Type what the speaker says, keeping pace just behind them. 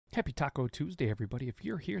Happy Taco Tuesday, everybody. If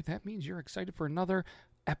you're here, that means you're excited for another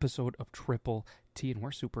episode of Triple T, and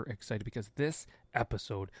we're super excited because this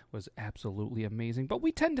episode was absolutely amazing, but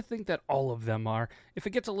we tend to think that all of them are. If it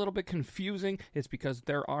gets a little bit confusing, it's because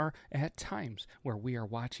there are at times where we are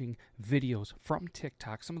watching videos from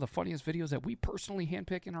TikTok, some of the funniest videos that we personally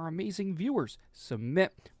handpick and our amazing viewers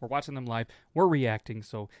submit. We're watching them live, we're reacting,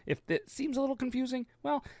 so if it seems a little confusing,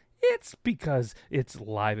 well, it's because it's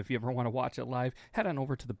live. If you ever want to watch it live, head on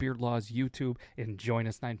over to the Beard Laws YouTube and join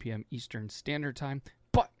us 9 p.m. Eastern Standard Time.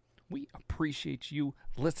 But we appreciate you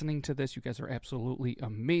listening to this. You guys are absolutely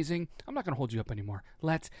amazing. I'm not going to hold you up anymore.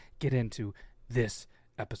 Let's get into this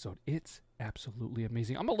episode. It's absolutely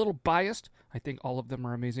amazing. I'm a little biased. I think all of them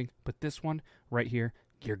are amazing, but this one right here,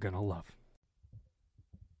 you're going to love.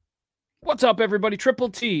 What's up, everybody? Triple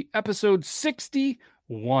T, episode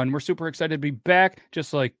 61. We're super excited to be back,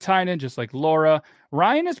 just like Tynan, just like Laura.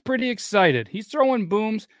 Ryan is pretty excited. He's throwing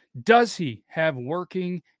booms. Does he have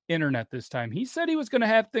working internet this time? He said he was going to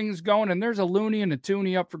have things going, and there's a loony and a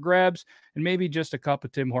toonie up for grabs, and maybe just a cup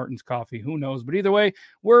of Tim Hortons coffee. Who knows? But either way,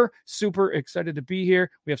 we're super excited to be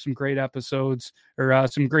here. We have some great episodes, or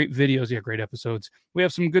some great videos. Yeah, great episodes. We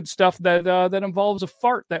have some good stuff that involves a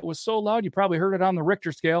fart that was so loud you probably heard it on the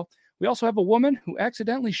Richter scale. We also have a woman who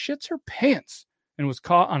accidentally shits her pants and was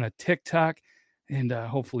caught on a TikTok, and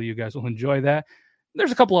hopefully you guys will enjoy that.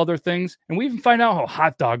 There's a couple other things, and we even find out how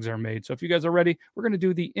hot dogs are made. So if you guys are ready, we're going to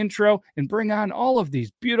do the intro and bring on all of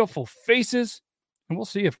these beautiful faces, and we'll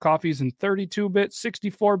see if coffee's in 32-bit,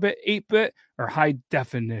 64-bit, 8-bit, or high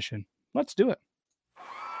definition. Let's do it.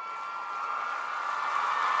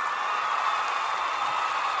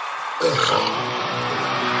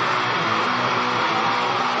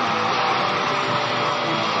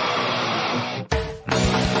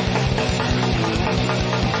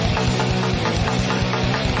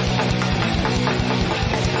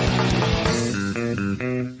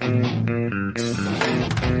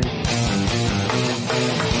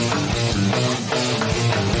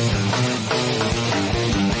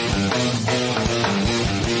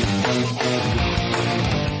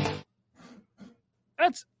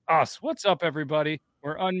 That's us. What's up, everybody?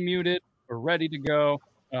 We're unmuted. We're ready to go.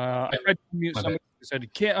 I tried to mute somebody who said, you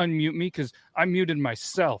can't unmute me because I muted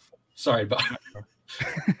myself. Sorry, but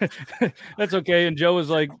that's okay. And Joe was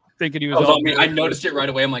like thinking he was on me. I noticed it right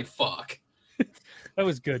away. I'm like, fuck. That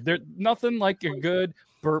was good. There's nothing like a good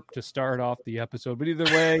burp to start off the episode. But either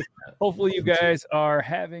way, hopefully you guys are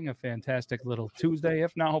having a fantastic little Tuesday.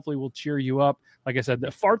 If not, hopefully we'll cheer you up. Like I said, the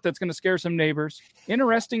fart that's going to scare some neighbors,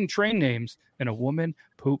 interesting train names, and a woman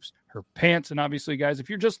poops her pants. And obviously, guys, if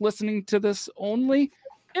you're just listening to this only,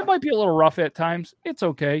 it might be a little rough at times. It's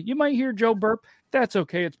okay. You might hear Joe burp. That's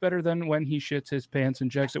okay. It's better than when he shits his pants and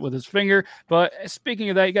checks it with his finger. But speaking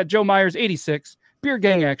of that, you got Joe Myers, 86, Beer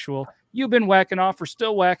Gang Actual. You've been whacking off or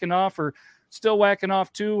still whacking off or still whacking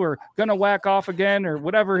off too, or gonna whack off again, or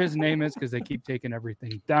whatever his name is, because they keep taking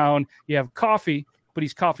everything down. You have Coffee, but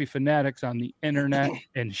he's Coffee Fanatics on the internet,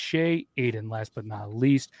 and Shay Aiden, last but not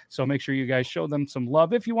least. So make sure you guys show them some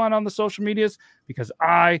love if you want on the social medias, because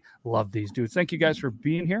I love these dudes. Thank you guys for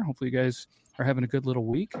being here. Hopefully you guys are having a good little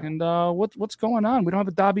week. And what's going on? We don't have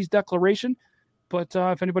a Dobby's declaration, but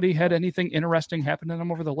if anybody had anything interesting happen to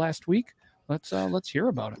them over the last week, let's hear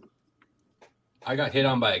about it. I got hit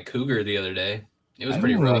on by a cougar the other day. It was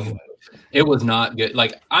pretty rough. It was not good.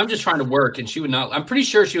 Like, I'm just trying to work, and she would not. I'm pretty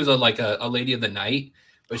sure she was a lady of the night,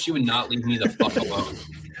 but she would not leave me the fuck alone.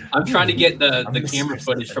 I'm trying to get the camera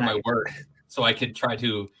footage from my work so I could try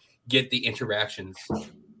to get the interactions.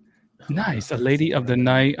 Nice, a lady of the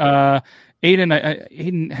night.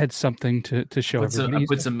 Aiden had something to show everybody. I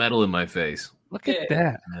put some metal in my face. Look at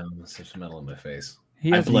that. Such metal in my face.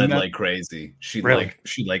 I bled like crazy. She lines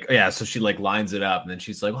it up, and then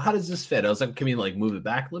she's like, well, how does this fit? I was like, can we move it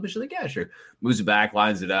back a little bit? She's like, yeah, sure. Moves it back,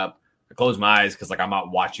 lines it up. I close my eyes because I'm not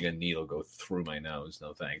watching a needle go through my nose.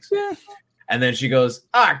 No thanks. Yeah. And then she goes,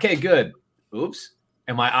 okay, good. Oops.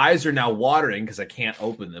 And my eyes are now watering because I can't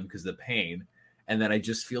open them because of the pain. And then I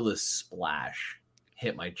just feel this splash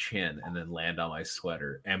hit my chin and then land on my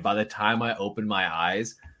sweater. And by the time I open my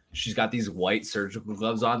eyes, she's got these white surgical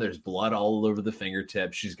gloves on. There's blood all over the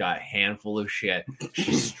fingertips. She's got a handful of shit.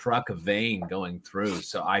 She struck a vein going through,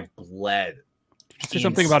 so I bled. Did you say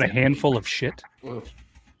something about a handful of shit?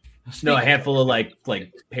 No, a handful of like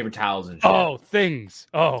paper towels and shit. Oh, things.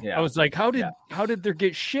 Oh, yeah. I was like, how did there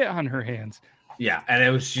get shit on her hands? Yeah,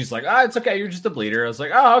 and she's like, it's okay, you're just a bleeder. I was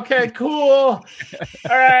like, oh, okay, cool. All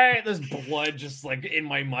right, there's blood just in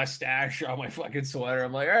my mustache on my fucking sweater.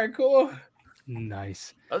 I'm like, all right, cool.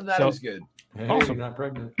 Nice. Other than that, it was good. Hey, awesome. You're not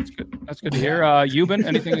pregnant. That's good. That's good to hear. Euban,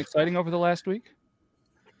 anything exciting over the last week?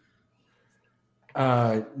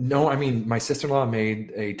 No, I mean, my sister-in-law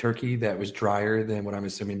made a turkey that was drier than what I'm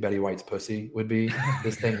assuming Betty White's pussy would be.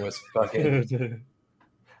 This thing was fucking.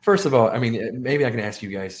 First of all, I mean, maybe I can ask you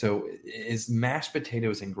guys. So, is mashed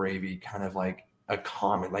potatoes and gravy kind of like a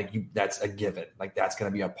common, like that's a given, like that's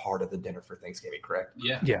going to be a part of the dinner for Thanksgiving, correct?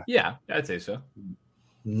 Yeah, I'd say so.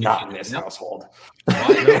 Not in this household.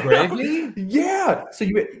 No gravy? Yeah. So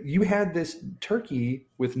you had this turkey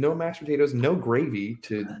with no mashed potatoes, no gravy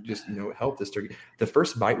to just help this turkey. The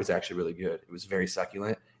first bite was actually really good. It was very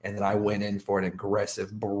succulent, and then I went in for an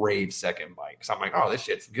aggressive, brave second bite because I'm like, oh, this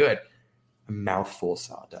shit's good. A mouthful of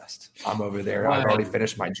sawdust. I'm over there. I've already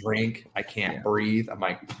finished my drink. I can't breathe. I'm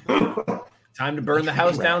like, time to burn the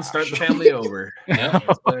house down. Start the family over. Yeah,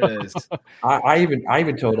 that's what it is. I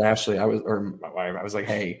even told Ashley I was like,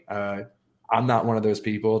 hey, I'm not one of those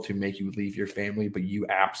people to make you leave your family, but you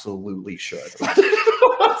absolutely should.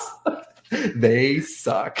 They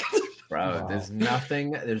suck, bro. Wow. There's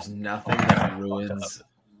nothing that ruins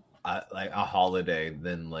like a holiday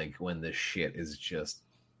than like when the shit is just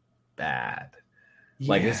bad.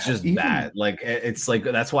 Like it's just bad. Like it's like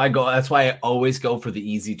that's why I always go for the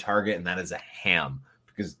easy target, and that is a ham,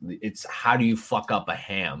 because it's how do you fuck up a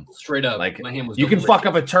ham? Straight up, like my ham was. You can fuck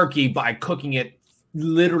up a turkey by cooking it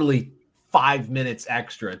literally 5 minutes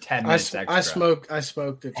extra, 10 minutes extra. I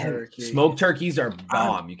smoked the turkey. Smoked turkeys are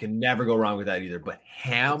bomb. You can never go wrong with that either. But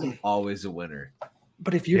ham, always a winner.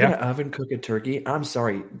 But if you're going to oven cook a turkey, I'm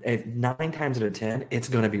sorry, 9 times out of 10, it's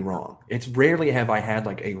going to be wrong. It's rarely have I had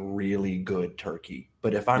like a really good turkey.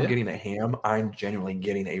 But if I'm getting a ham, I'm genuinely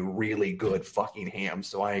getting a really good fucking ham.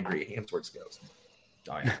 So I agree. Ham's where it goes.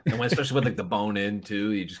 Oh yeah, and especially with like the bone in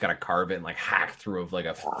too, you just got to carve it and like hack through of like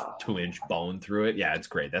a 2-inch bone through it. Yeah, it's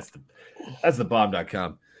great. That's the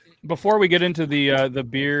bomb.com. Before we get into the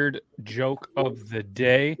beard joke of the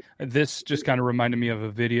day, this just kind of reminded me of a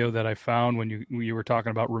video that I found when you were talking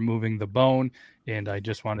about removing the bone, and I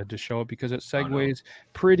just wanted to show it because it segues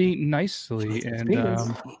pretty nicely. And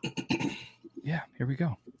yeah, here we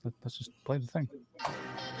go. Let's just play the thing.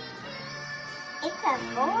 It's a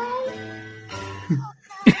boy.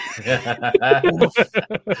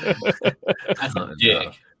 That's a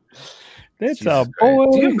dick. It's a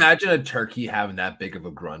boy. Do you imagine a turkey having that big of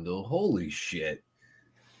a grundle? Holy shit.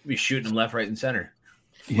 Be shooting them left, right, and center.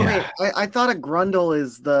 Yeah. Wait, I thought a grundle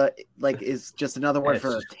is just another word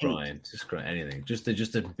for a taint. Just groin, anything. Just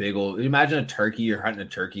a big old. Imagine a turkey. You're hunting a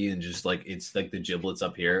turkey, and just like it's like the giblets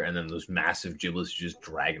up here, and then those massive giblets just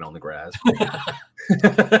dragging on the grass.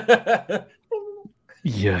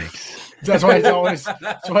 Yikes! That's why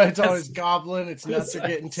it's always gobbling. Its nuts are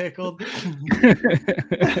getting tickled.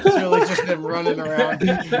 It's really just them running around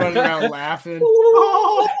laughing.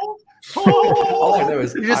 All I know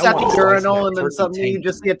is you just have to urinal, and then suddenly you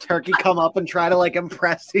just see a turkey come up and try to like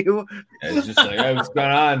impress you. Yeah, it's just like, hey, what's going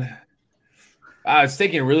on? It's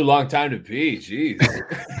taking a really long time to pee. Jeez.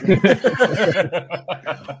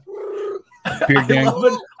 Beard gang.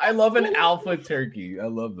 I love an alpha turkey. I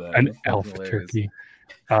love that. An alpha turkey.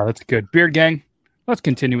 That's good. Beard gang. Let's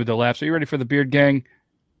continue with the laughs. Are you ready for the beard gang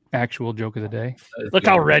actual joke of the day? Look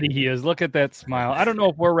how ready he is. Look at that smile. I don't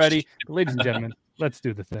know if we're ready. But ladies and gentlemen, let's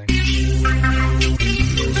do the thing.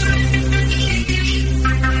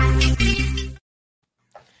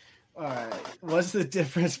 All right. What's the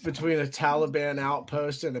difference between a Taliban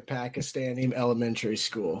outpost and a Pakistani elementary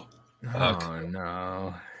school? Oh,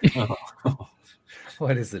 no.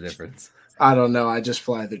 What is the difference? I don't know. I just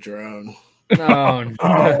fly the drone. No.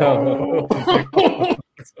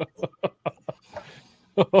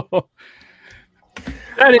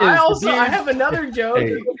 That is I have another joke.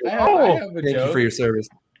 Hey. I have a Thank joke. you for your service.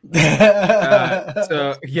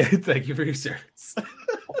 Thank you for your service.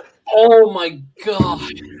 Oh my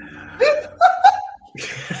god.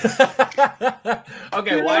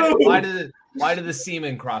 Okay, why did the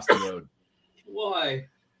seaman cross the road? Why?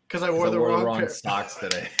 Because I wore the wrong pair. Socks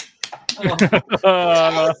today.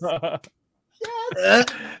 Oh.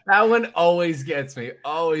 That one always gets me.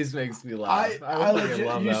 Always makes me laugh. I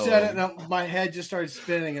legit, you said it, and my head just started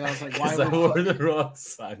spinning, and I was like, "Why?" I wore the wrong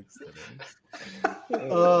socks today.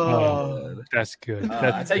 Oh, that's good.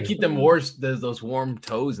 That's how you keep them warm. Those warm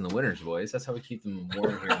toes in the winters, boys. That's how we keep them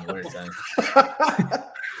warm here in the wintertime.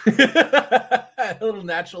 A little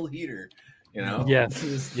natural heater, you know.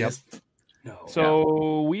 Yes. Yep. No.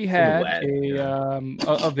 So we had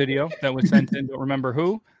a video that was sent in. Don't remember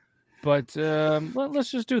who, but let's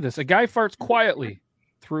just do this. A guy farts quietly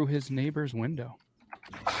through his neighbor's window.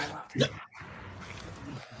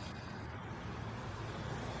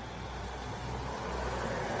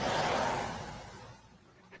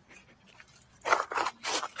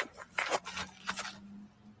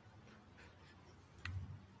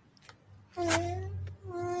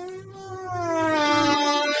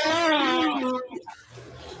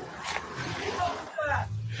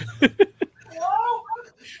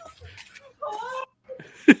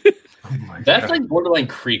 That's like borderline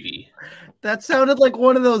creepy. That sounded like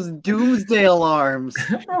one of those doomsday alarms.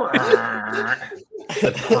 The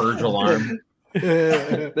purge alarm.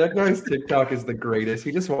 That guy's TikTok is the greatest.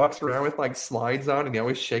 He just walks around with like slides on, and he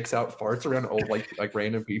always shakes out farts around old like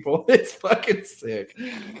random people. It's fucking sick.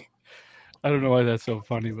 I don't know why that's so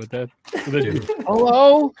funny, but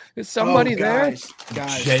hello, is somebody there?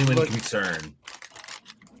 Guys, Genuine look, concern.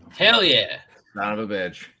 Hell yeah. Son of a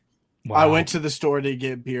bitch. Wow. I went to the store to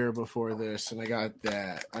get beer before this, and I got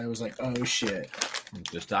that. I was like, "Oh shit!"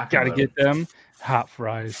 Just talking. Gotta about get it. them hot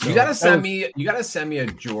fries. You gotta send me. You gotta send me a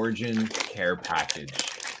Georgian care package.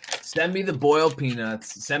 Send me the boiled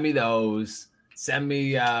peanuts. Send me those. Send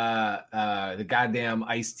me the goddamn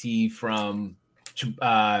iced tea from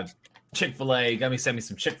Chick-fil-A. Send me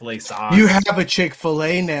some Chick-fil-A sauce. You have a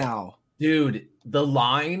Chick-fil-A now, dude. The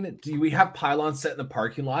line. Do we have pylons set in the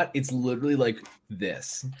parking lot? It's literally like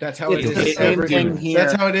this. That's how it It's is. the same Every- thing here.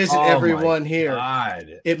 That's how it is. Oh Everyone my here.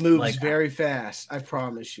 God. It moves Like- very fast. I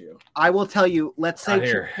promise you. I will tell you, let's say Out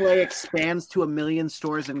here. Chick-fil-A expands to 1 million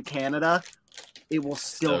stores in Canada, it will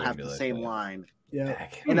still gonna have be the like same that. line. Yeah.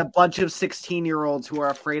 And a bunch of 16-year-olds who are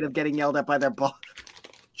afraid of getting yelled at by their boss.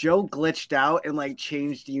 Joe glitched out and like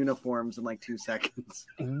changed uniforms in like 2 seconds.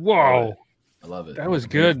 Whoa, I love it. That was I'm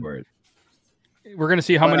good. here for it. we're gonna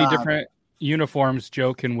see how But, many different uniforms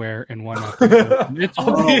Joe can wear in one episode. It's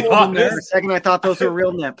I'll be all in there. For a second, I thought those were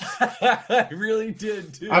real nips. I really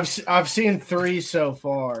did too. I've seen 3 so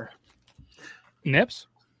far. Nips.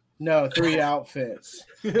 No, 3 outfits.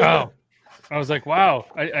 Oh, I was like, wow.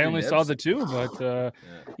 I only saw nips? the 2, but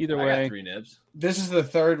either I got way, 3 nibs. This is the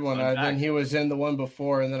 3rd one. I'm back. Then he was in the one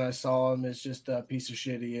before, and then I saw him as just a piece of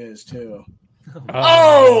shit he is too.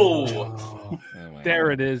 Oh!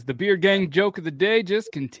 There it is. The Beer Gang joke of the day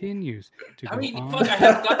just continues to go I mean, on. fuck, I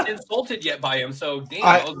haven't gotten insulted yet by him, so damn.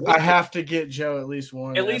 I have to get Joe at least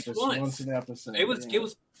one. At least episode, once. an episode. It was yeah.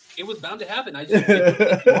 it was bound to happen. I just it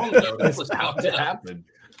was wrong though. That was bound to happen.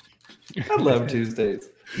 happened. I love Tuesdays.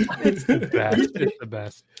 It's the best. It's the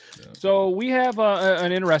best. So we have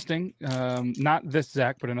an interesting, not this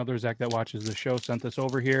Zach, but another Zach that watches the show sent this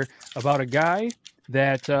over here about a guy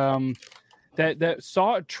that that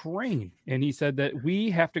saw a train, and he said that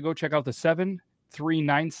we have to go check out the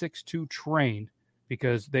 73962 train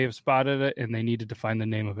because they have spotted it and they needed to find the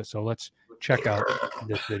name of it. So let's check out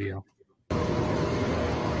this video.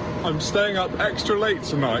 I'm staying up extra late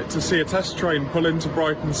tonight to see a test train pull into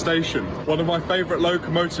Brighton Station. One of my favourite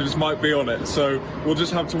locomotives might be on it, so we'll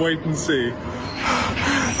just have to wait and see.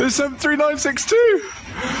 It's 73962!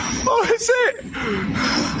 Oh, it's it!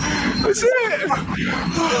 It's it!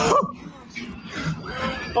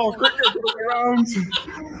 Oh, quick, I've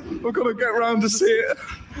got to get round to see it.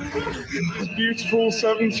 It's beautiful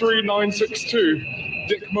 73962.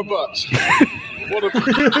 Dick my butt. What a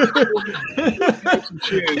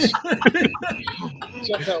cheers.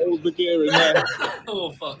 Check out all the gear in there.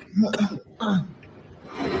 Oh fuck.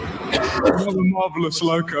 Another marvellous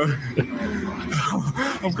loco.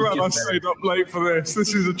 I'm glad I stayed up late for this.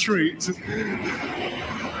 This is a treat.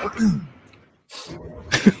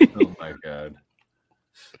 Oh my god.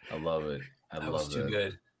 I love it. I That love was too it.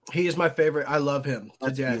 good. He is my favorite. I love him to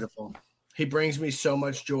That's death. beautiful. He brings me so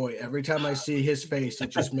much joy. Every time I see his face, it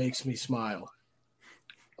just makes me smile.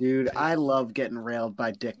 Dude, I love getting railed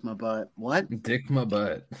by Dick my butt. What? Dick my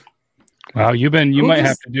butt. Wow, you Who might just-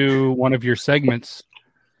 have to do one of your segments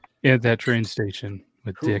at that train station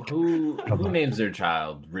with Dick. Who names their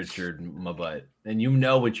child Richard my butt? And you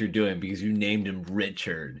know what you're doing because you named him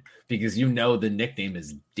Richard because you know the nickname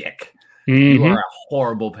is Dick. You Mhm. are a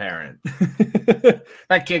horrible parent.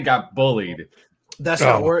 That kid got bullied. That's Oh.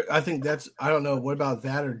 not word. I think that's. I don't know. What about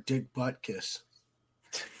that or Dick butt kiss?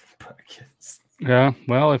 Yeah,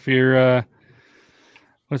 well, if you're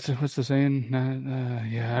what's the saying?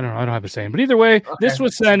 Yeah, I don't know. I don't have a saying. But either way, this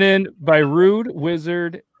was sent in by Rude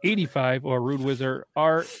Wizard 85 or Rude Wizard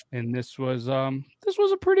Art, and this was a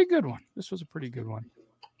pretty good one. This was a pretty good one.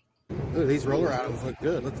 Ooh, these roller items look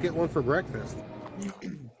good. Let's get one for breakfast.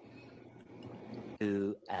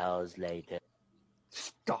 2 hours later.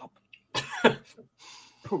 Stop.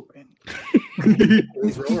 Pooping.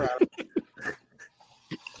 These roller items.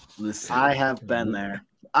 Listen, I have been there.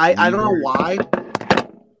 I don't know why.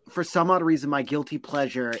 For some odd reason, my guilty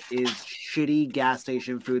pleasure is shitty gas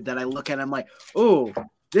station food that I look at and I'm like, oh,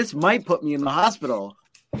 this might put me in the hospital.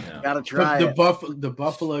 Yeah. Gotta try The it. the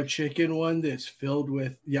buffalo chicken one that's filled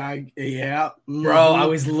with yeah. Bro, I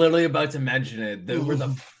was literally about to mention it. There were the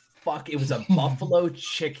fuck. It was a buffalo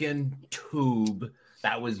chicken tube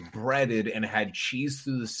that was breaded and had cheese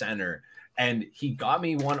through the center. And he got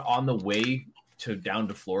me one on the way down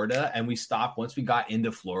to Florida, and we stopped. Once we got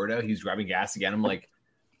into Florida, he was grabbing gas again. I'm like,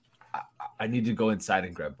 I need to go inside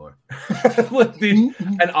and grab more.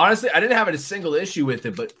 And honestly, I didn't have a single issue with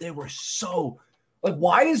it, but they were so like,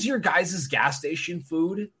 why is your guys' gas station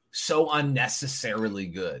food so unnecessarily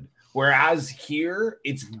good? Whereas here,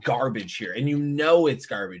 it's garbage here, and you know it's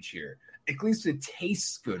garbage here. At least it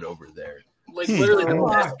tastes good over there. Like literally, the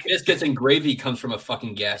best biscuits and gravy comes from a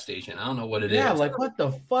fucking gas station. I don't know what it is. Yeah, like what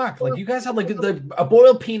the fuck? Like you guys have like a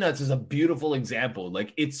boiled peanuts is a beautiful example.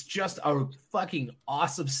 Like it's just a fucking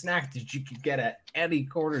awesome snack that you could get at any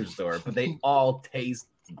corner store, but they all taste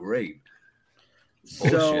great.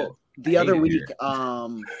 Bullshit. So the other week, I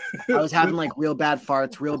was having like real bad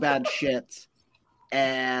farts, real bad shits,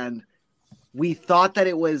 and we thought that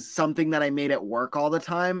it was something that I made at work all the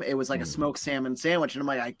time. It was like a smoked salmon sandwich. And I'm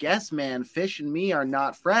like, I guess, man, fish and me are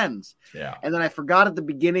not friends. Yeah. And then I forgot at the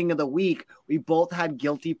beginning of the week, we both had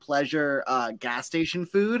guilty pleasure gas station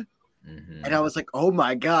food. Mm-hmm. And I was like, oh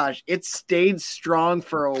my gosh, it stayed strong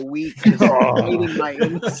for a week. Just eating my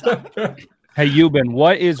inside. Hey, Euban,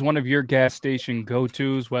 what is one of your gas station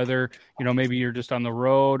go-tos? Whether, maybe you're just on the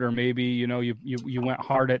road or maybe, you went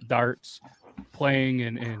hard at darts, playing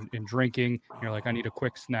and drinking. You're like, I need a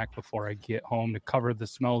quick snack before I get home to cover the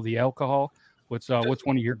smell of the alcohol. What's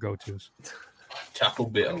one of your go-tos? Taco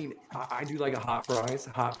Bell. I mean, I do like a hot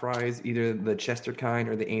fries, either the Chester kind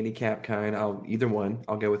or the Andy Cap kind. I'll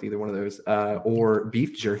go with either one of those. Or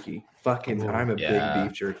beef jerky. I'm a big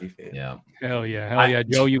beef jerky fan. Yeah. Hell yeah.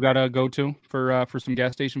 Joe, you got a go-to for some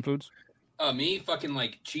gas station foods? Me fucking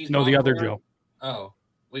like cheese. No, the other Joe. Oh,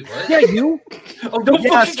 wait, what? Yeah, you. Oh, don't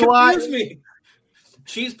fucking confuse me.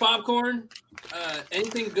 Cheese popcorn,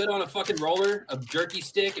 anything good on a fucking roller, a jerky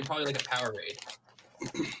stick, and probably like a Powerade.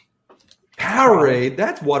 Powerade?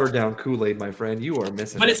 That's watered down Kool-Aid, my friend. You are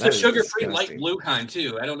missing. But it's the sugar-free disgusting. light blue kind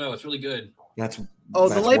too. I don't know. It's really good. The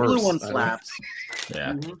light blue one slaps.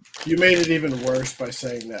 Yeah. Mm-hmm. You made it even worse by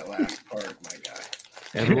saying that last part, my guy.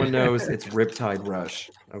 Everyone knows it's Riptide Rush.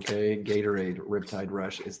 Okay, Gatorade Riptide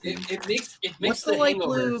Rush is the. It makes What's the light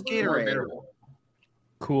blue Gatorade?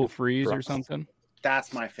 Cool Freeze or something.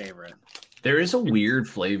 That's my favorite. There is a weird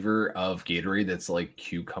flavor of Gatorade that's like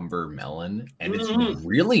cucumber melon, and it's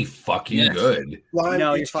really fucking good.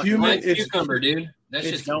 It's cucumber, dude. That's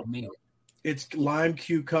just me. It's lime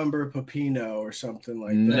cucumber pepino or something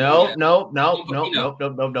like that.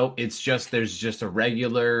 No. It's just there's just a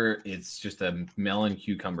regular. It's just a melon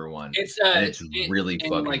cucumber one. It's really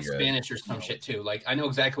fucking like good. Spanish or some shit too. Like I know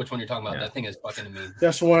exactly which one you're talking about. That thing is fucking amazing.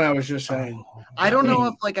 That's the one I was just saying. I don't know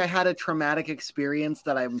if like I had a traumatic experience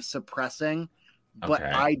that I'm suppressing, but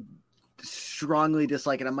I strongly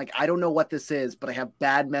dislike it. I'm like, I don't know what this is, but I have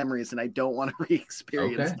bad memories and I don't want to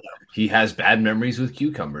re-experience them. He has bad memories with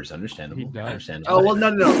cucumbers. Understandable. Oh well,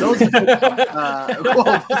 no. Those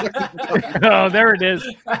oh, there it is.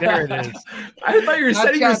 There it is. I thought you were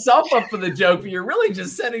setting yourself up for the joke, but you're really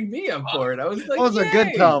just setting me up for it. I was like, those are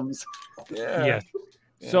good thumbs. Yeah. Yes.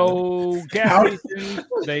 So gas stations,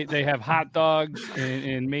 they have hot dogs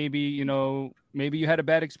and maybe maybe you had a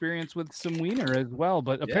bad experience with some wiener as well,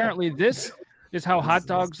 but apparently this is how hot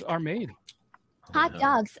dogs are made. Hot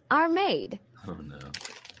dogs are made. Oh no.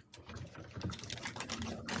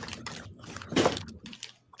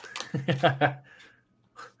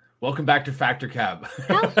 Welcome back to Factor Cab.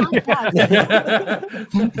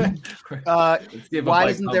 Why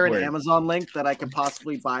isn't there an Amazon link that I could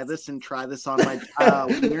possibly buy this and try this on my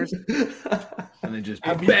wieners? And then just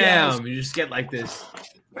bam, you just get like this.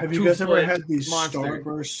 Have you guys ever had these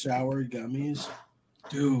Starburst sour gummies?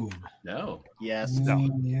 Dude. No. Yes. No.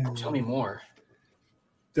 Tell me more.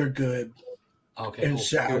 They're good. Okay. And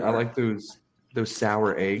sour. Dude, I like those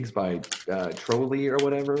sour eggs by Trolli or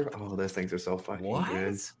whatever. Oh, those things are so fucking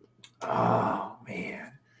good. Oh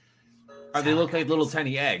man. They look like little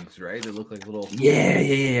tiny eggs, right? They look like little. Yeah.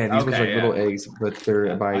 These look like little eggs, but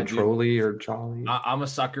they're by Trolli or Charlie. I'm a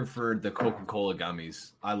sucker for the Coca-Cola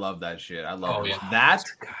gummies. I love that shit. I love it. That.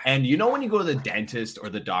 And you know when you go to the dentist or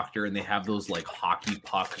the doctor and they have those like hockey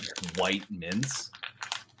puck white mints,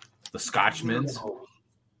 the Scotch mints.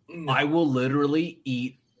 No. I will literally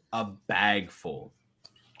eat a bag full.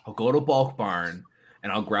 I'll go to Bulk Barn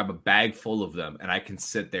and I'll grab a bag full of them, and I can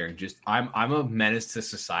sit there and just I'm a menace to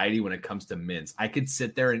society when it comes to mints. I could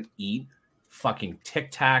sit there and eat fucking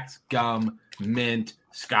Tic Tacs, gum, mint,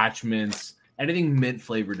 Scotch mints. Anything mint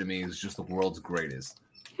flavored to me is just the world's greatest.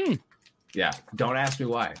 Yeah, don't ask me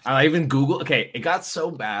why. I even Googled. Okay, it got so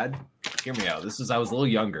bad. Hear me out. I was a little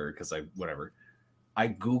younger because whatever. I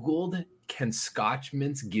Googled, can Scotch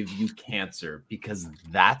mints give you cancer? Because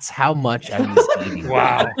that's how much I was eating.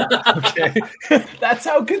 Wow. Okay. That's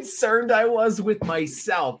how concerned I was with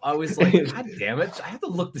myself. I was like, God damn it. I have to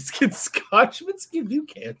look this kid. Scotch mints give you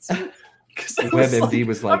cancer? Because WebMD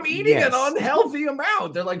was like, I'm eating yes. an unhealthy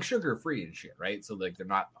amount. They're like sugar free and shit, right? So like they're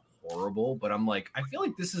not horrible, but I'm like, I feel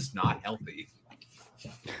like this is not healthy.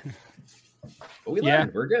 But we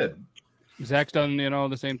learned. We're good. Zach's done,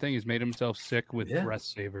 the same thing. He's made himself sick with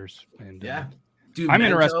breast savers. And Dude, I'm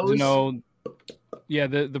interested to know. Yeah,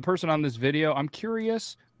 the person on this video, I'm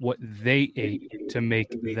curious what they ate to make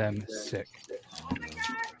them sick.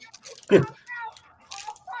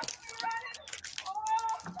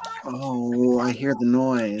 Oh, I hear the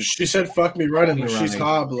noise. She said, "Fuck me running," but she's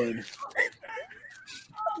hobbling.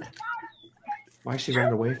 Why is she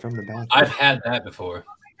running away from the bathroom? I've had that before.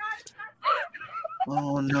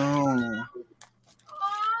 Oh no!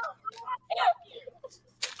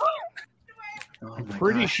 I'm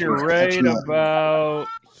pretty sure right about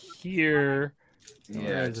here.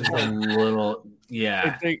 Yeah, just a little.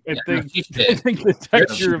 Yeah, I think the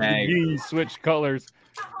texture of the bean switched colors.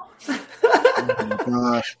 Oh my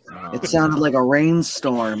gosh! It sounded like a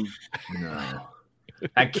rainstorm. No.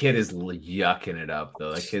 That kid is yucking it up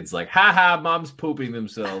though. That kid's like, "Ha, mom's pooping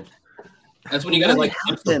themselves." That's when you gotta like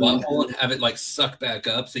touch the butthole and have it like suck back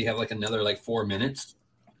up, so you have like another like 4 minutes.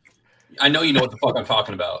 I know you know what the fuck I'm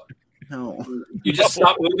talking about. No, you just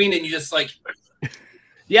stop moving and you just like.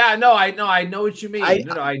 Yeah, no, I know what you mean. I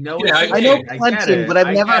know. Yeah, I know clenching, but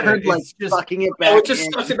I've never heard like just, sucking it back. Oh, it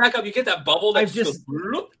just sucks it back up. You get that bubble. I've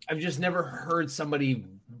just never heard somebody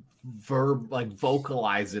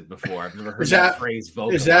vocalize it before. I've never heard that phrase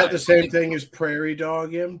vocalize. Is that the same thing as prairie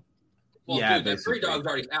dog him? Well, yeah, dude, the prairie dog's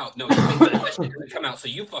already out. No, that shit doesn't come out. So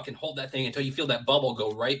you fucking hold that thing until you feel that bubble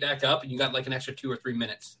go right back up, and you got like an extra 2 or 3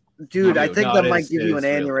 minutes. Dude, I think that might give you an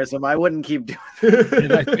aneurysm. I wouldn't keep doing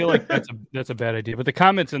it. I feel like that's a bad idea. But the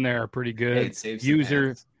comments in there are pretty good.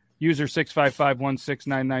 User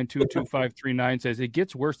 6551699222539 says it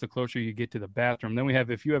gets worse the closer you get to the bathroom. Then we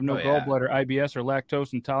have if you have no gallbladder, IBS, or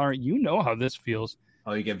lactose intolerant, you know how this feels.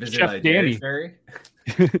 Oh, you get visited Chef by Danny. Fairy?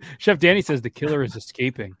 Chef Danny says the killer is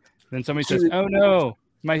escaping. Then somebody says, "Oh no,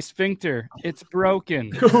 my sphincter, it's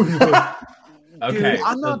broken." Okay, dude,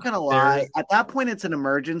 I'm not gonna lie. At that point, it's an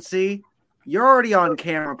emergency. You're already on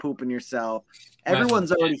camera pooping yourself. Everyone's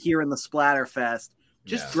already here in the splatter fest.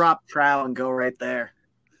 Just drop trowel and go right there.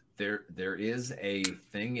 There is a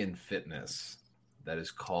thing in fitness that is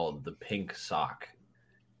called the pink sock.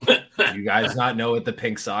 You guys not know what the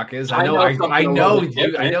pink sock is? I know.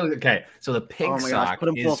 Okay, so the pink sock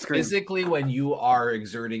is physically when you are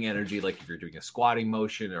exerting energy, like if you're doing a squatting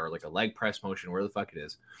motion or like a leg press motion, where the fuck it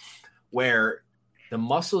is, where the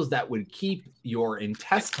muscles that would keep your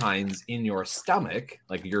intestines in your stomach,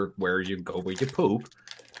 like where you poop,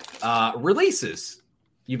 releases.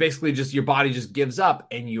 You basically your body just gives up,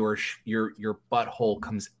 and your butthole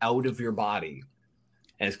comes out of your body,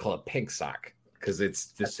 and it's called a pink sock because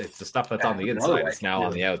it's the stuff that's on the inside. It's now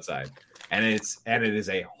on the outside, and it is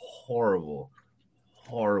a horrible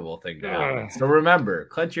thing to happen. So remember,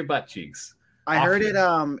 clench your butt cheeks. I heard it.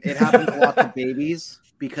 It happens a lot to babies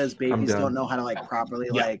because babies don't know how to like properly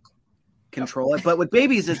control it. But with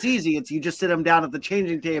babies, it's easy. It's you just sit them down at the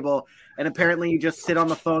changing table, and apparently you just sit on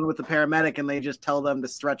the phone with the paramedic, and they just tell them to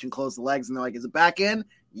stretch and close the legs, and they're like, "Is it back in?"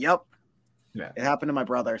 Yep. Yeah. It happened to my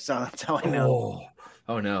brother, so that's how I know.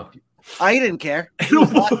 Oh no. I didn't care. He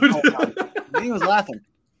was laughing.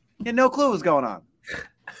 He had no clue what was going on.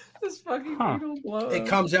 This fucking blow. It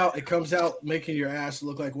comes out making your ass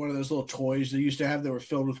look like one of those little toys they used to have that were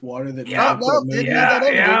filled with water. That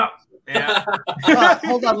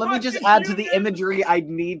hold on, let me just add to the imagery I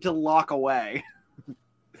need to lock away.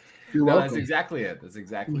 That's exactly it. That's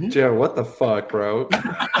exactly it. Joe, what the fuck, bro?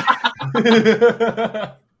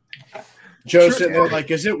 Joe's sitting there like,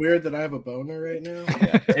 is it weird that I have a boner right now?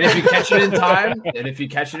 Yeah. And if you catch it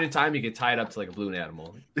in time, you get tied up to like a balloon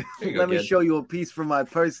animal. Let me show you a piece from my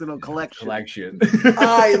personal collection.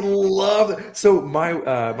 I love it. So my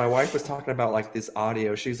wife was talking about like this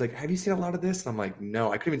audio. She's like, "Have you seen a lot of this?" And I'm like,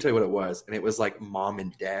 "No, I couldn't even tell you what it was." And it was like mom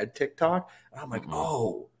and dad TikTok. And I'm like,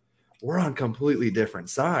 "Oh, we're on completely different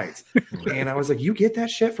sides." And I was like, "You get that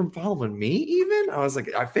shit from following me?" Even I was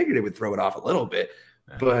like, I figured it would throw it off a little bit,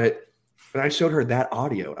 but I showed her that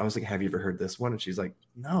audio. I was like, "Have you ever heard this one?" And she's like,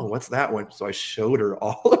 "No, what's that one?" So I showed her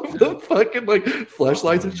all of the fucking like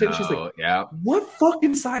fleshlights and shit. No. She's like, "Yeah, what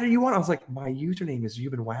fucking side are you on?" I was like, "My username is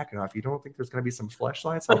You've Been Whacking Off. You don't think there's gonna be some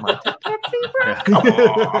fleshlights on my TikTok feed, bro?"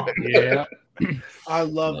 Yeah. I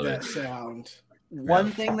love that sound.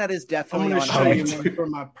 One thing that is I'm definitely going on to show you every- one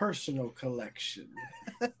from my personal collection.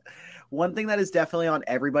 one thing that is definitely on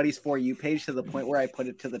everybody's For You page to the point where I put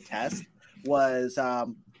it to the test was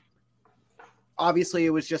obviously it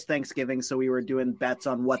was just Thanksgiving, so we were doing bets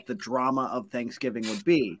on what the drama of Thanksgiving would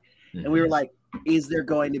be. And we were like, is there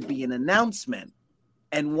going to be an announcement?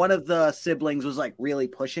 And one of the siblings was like really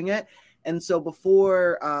pushing it. And so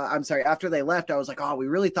after they left, I was like, oh, we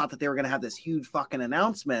really thought that they were going to have this huge fucking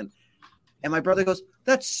announcement. And my brother goes,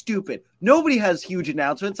 that's stupid. Nobody has huge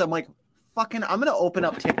announcements. I'm like, I'm going to open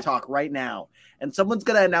up TikTok right now. And someone's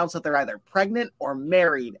going to announce that they're either pregnant or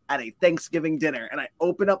married at a Thanksgiving dinner. And I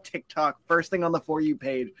open up TikTok. First thing on the For You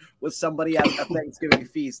page was somebody at a Thanksgiving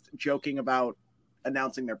feast joking about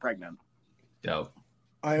announcing they're pregnant. Dope.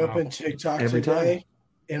 I opened TikTok Every today,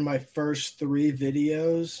 and my first 3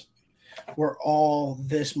 videos were all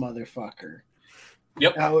this motherfucker.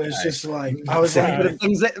 Yep. I was just like, I was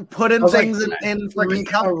Putting like, things in freaking 3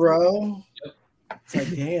 cups. in a row. It's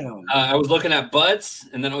like, damn. I was looking at butts,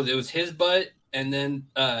 and then it was his butt, and then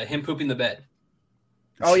him pooping the bed.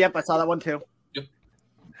 Oh, yep, I saw that one too.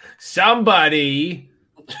 Somebody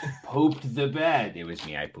pooped the bed. It was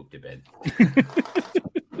me. I pooped the bed.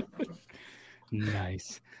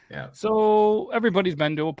 Nice. Yeah. So everybody's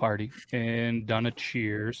been to a party and done a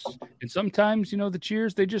cheers. And sometimes, the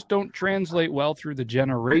cheers, they just don't translate well through the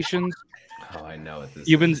generations. Oh, I know what this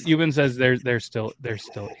Euban says they're still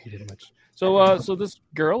eating much. So so this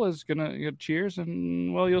girl is gonna cheers,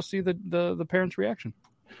 and well, you'll see the parents' reaction.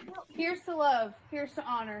 Here's to love. Here's to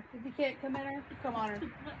honor. If you can't come in her, come on her.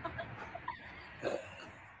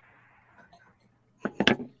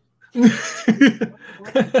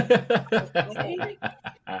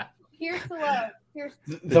 Here's to love. Here's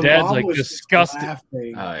the dad's like disgusted.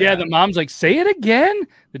 Yeah, the mom's like, say it again.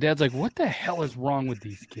 The dad's like, what the hell is wrong with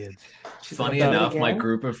these kids? Funny enough, my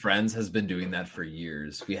group of friends has been doing that for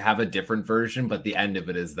years. We have a different version, but the end of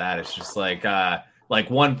it is that it's just like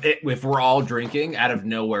if we're all drinking, out of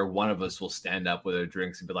nowhere, one of us will stand up with our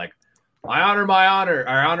drinks and be like, I offer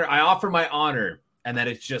my honor. And then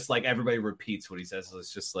it's just like everybody repeats what he says. So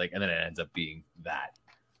it's just like, and then it ends up being that.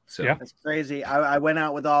 So yeah, that's crazy. I went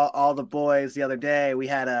out with all the boys the other day. We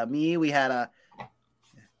had the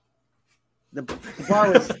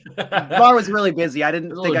bar was really busy. I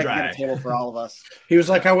didn't think I could get a table for all of us. He was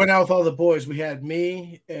like, I went out with all the boys. We had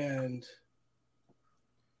me and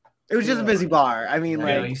it was just a busy bar. I mean,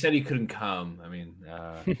 yeah, he said he couldn't come. I mean,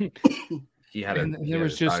 he had there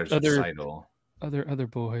was just other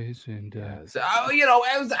boys and so,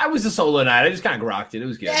 I was a solo night. I just kind of rocked it. It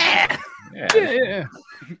was good. Yeah.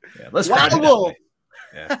 Let's crack it up.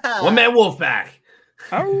 Yeah. One man wolf back.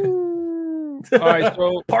 All right,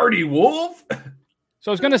 so party wolf. So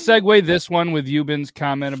I was going to segue this one with Euban's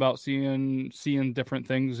comment about seeing different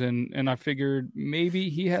things, and I figured maybe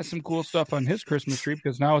he has some cool stuff on his Christmas tree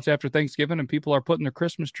because now it's after Thanksgiving and people are putting their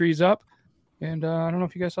Christmas trees up. And I don't know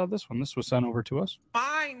if you guys saw this one. This was sent over to us.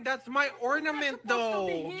 Fine, that's my ornament,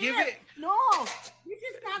 though. Give it. No, this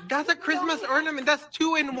is not. That's a Christmas ornament. That's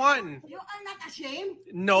 2 in 1. You are not ashamed.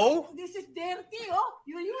 No. This is dirty, oh.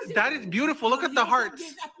 You use it. That is beautiful. Look at the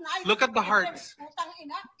hearts. Look at the hearts.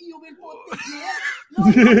 You will put it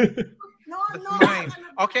here. No. That's mine.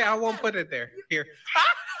 Okay, I won't put it there. Here.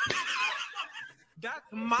 That's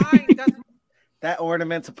mine. That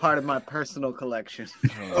ornament's a part of my personal collection.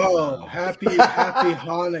 Oh, happy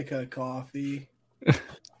Hanukkah coffee.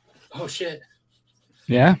 Oh shit.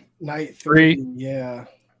 Yeah. Night 3. Yeah.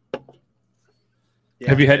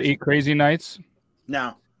 Have you had 8 crazy nights?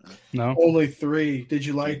 No. Only 3. Did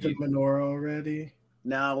you light the menorah already?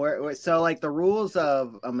 No. So like the rules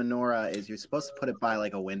of a menorah is you're supposed to put it by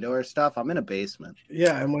like a window or stuff. I'm in a basement.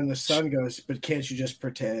 Yeah, and when the sun goes, but can't you just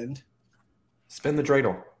pretend? Spin the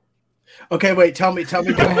dreidel. Okay, wait. Tell me.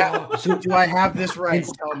 Do I have this right?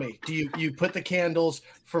 Tell me. Do you put the candles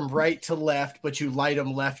from right to left, but you light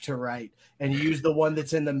them left to right, and you use the one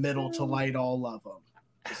that's in the middle to light all of them?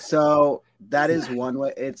 So that is one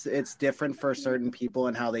way. It's different for certain people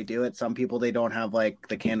and how they do it. Some people, they don't have like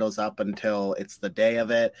the candles up until it's the day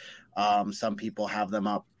of it. Some people have them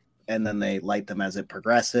up and then they light them as it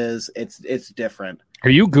progresses. It's different. Are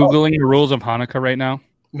you Googling the rules of Hanukkah right now?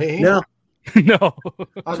 Me? No. No.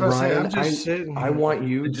 I was going to say, I'm just sitting. I want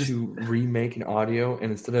you to remake an audio,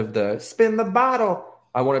 and instead of the spin the bottle,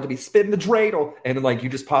 I want it to be spin the dreidel, and then like you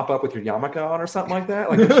just pop up with your yarmulke on or something like that.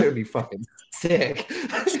 Like that shit would be fucking sick.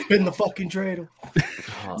 Spin the fucking dreidel.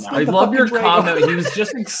 I love your comment. He was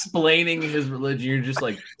just explaining his religion. You're just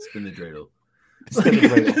like spin the dreidel. Spin the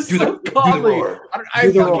dreidel. Just Do so the calmly. roar. I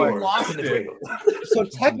Do the fucking roar. lost Spin the it. dreidel. So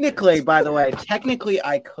technically, by the way,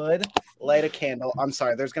 I could light a candle. I'm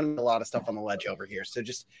sorry, there's gonna be a lot of stuff on the ledge over here. So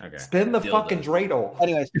just Spin the fucking dreidel.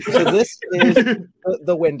 anyways. So this is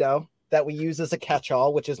the window that we use as a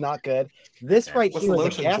catch-all, which is not good. This right What's here the is a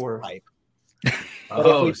lotion gas for? pipe. But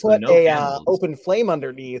if we so put no a candles. open flame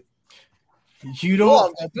underneath, You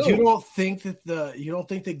don't think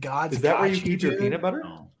that God's Is that where got you keep your dude? peanut butter?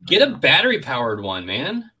 Get a battery-powered one,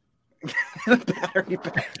 man. battery.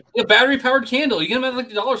 A battery-powered candle. You get them at like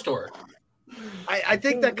the dollar store. I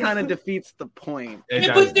think that kind of defeats the point. It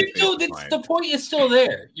Yeah, does but defeat still, the point. the point is still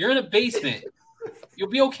there. You're in a basement. You'll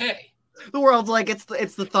be okay. The world's like it's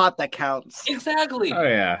the thought that counts. Exactly. Oh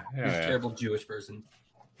yeah. This terrible Jewish person.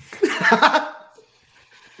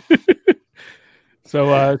 So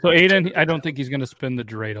Aiden, I don't think he's going to spin the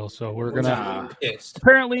dreidel. So we're going to. Pissed.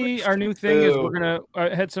 Apparently, our new thing is Boo. we're going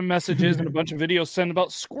to had some messages and a bunch of videos sent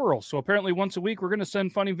about squirrels. So apparently, once a week, we're going to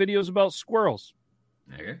send funny videos about squirrels.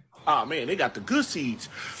 Okay. Oh man, they got the good seeds.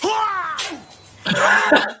 Let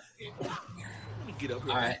me get up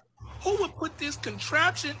here. All right. Who would put this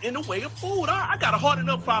contraption in the way of food? I got a hard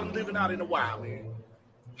enough problem living out in the wild, man.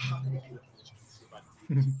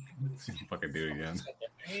 Fucking do it again.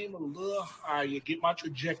 Aim a little higher, get my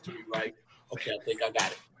trajectory right. Okay, I think I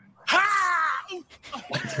got it. Ha! Ooh.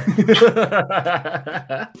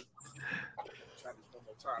 Try this one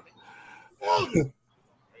more time. Ooh.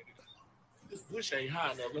 This bush ain't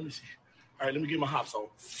high enough. Let me see. All right, let me get my hops on.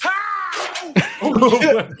 Ha! Oh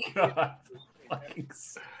my god.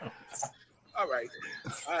 All right.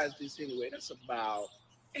 As this anyway, that's about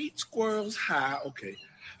 8 squirrels high. Okay.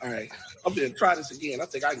 All right. I'm gonna try this again. I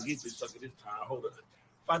think I can get this sucker this time. Hold up.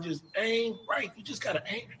 If I just aim right, you just gotta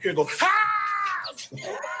aim. Here go. Ha!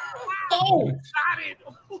 Oh, got it.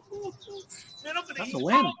 Man, I'm gonna That's eat a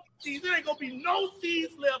win. all seeds. There ain't gonna be no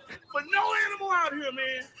seeds left for no animal out here,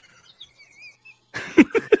 man.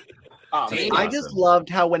 Oh, man. I just loved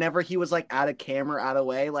how whenever he was like out of camera, out of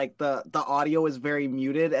way, like the audio is very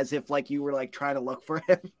muted, as if like you were like trying to look for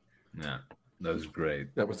him. Yeah, that was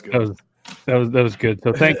great. That was good. That was good.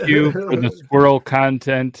 So thank you for the squirrel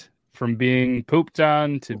content, from being pooped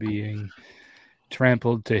on to being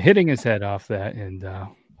trampled to hitting his head off that, and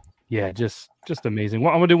yeah, just amazing.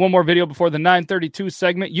 Well, I'm gonna do one more video before the 9:32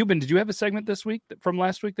 segment. Did you have a segment this week from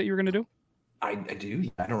last week that you were gonna do? I do.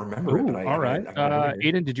 I don't remember it. Ooh, But all right.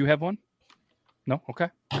 Aiden, did you have one? No. Okay.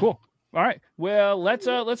 Cool. All right. Well, let's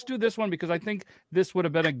do this one, because I think this would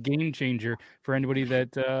have been a game changer for anybody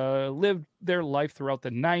that lived their life throughout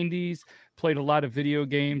the 90s, played a lot of video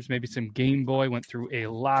games, maybe some Game Boy, went through a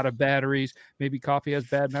lot of batteries. Maybe Coffee has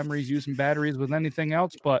bad memories using batteries with anything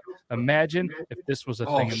else. But imagine if this was a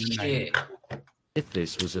thing in the 90s. If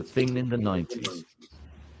this was a thing in the 90s.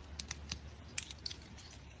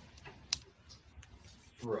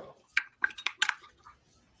 Bro.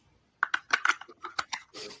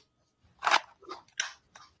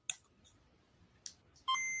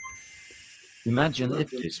 Imagine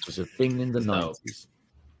if this was a thing in the 90s.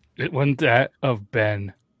 It wouldn't that have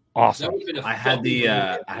been awesome? I had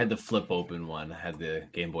the flip open one. I had the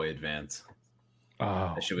Game Boy Advance.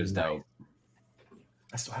 Oh, that shit was dope.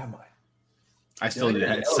 I still have mine. I still do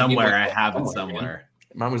it somewhere. I have it somewhere.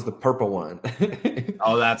 Mine was the purple one.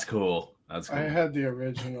 Oh, that's cool. That's cool. I had the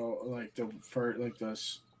original, like the first, like that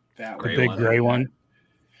The big gray one.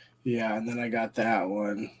 Yeah, and then I got that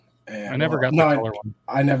one. And I never got the color one.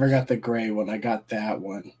 I never got the gray one. I got that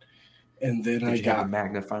one, and then Did I you got have a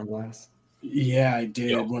magnifying glass. Yeah, I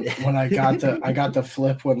did. When I got the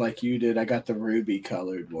flip one like you did. I got the ruby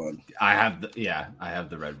colored one. I have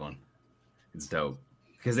the red one. It's dope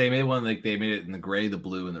because they made one like they made it in the gray, the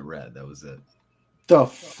blue, and the red. That was it. The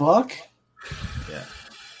fuck? Yeah.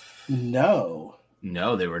 No,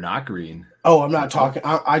 they were not green. Oh, I'm not talking.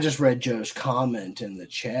 I just read Joe's comment in the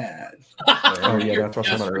chat. Oh yeah, that's what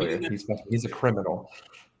I was talking about earlier. He's a criminal.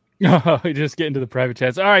 Just get into the private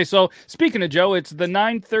chats. All right. So speaking of Joe, it's the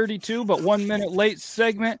 9:32, but 1 minute late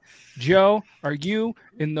segment. Joe, are you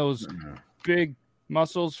in those big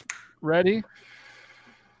muscles ready?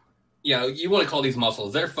 Yeah, you want to call these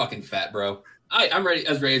muscles? They're fucking fat, bro. I'm ready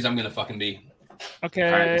as I'm gonna fucking be. Okay.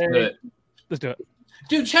 All right, let's do it.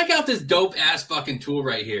 Dude, check out this dope ass fucking tool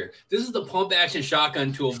right here. This is the pump action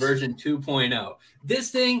shotgun tool version 2.0. This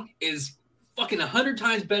thing is fucking 100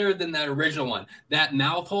 times better than that original one. That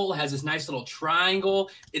mouth hole has this nice little triangle.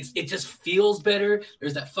 It just feels better.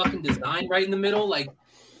 There's that fucking design right in the middle. Like,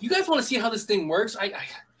 you guys want to see how this thing works?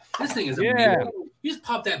 This thing is amazing. You just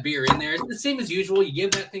pop that beer in there. It's the same as usual. You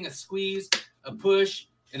give that thing a squeeze, a push,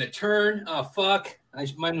 and a turn. Oh, fuck.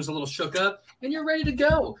 Mine was a little shook up, and you're ready to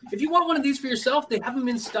go. If you want one of these for yourself, they have them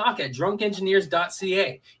in stock at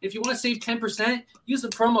drunkengineers.ca. If you want to save 10%, use the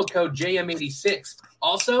promo code JM86.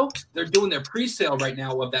 Also, they're doing their pre-sale right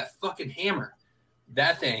now of that fucking hammer.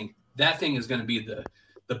 That thing is going to be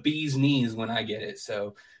the bee's knees when I get it.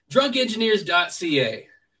 So, drunkengineers.ca,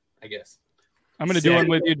 I guess. I'm going to do one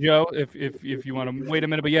with you, Joe, if you want to wait a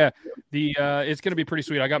minute. But yeah, it's going to be pretty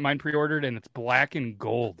sweet. I got mine pre-ordered, and it's black and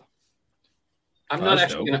gold. I'm not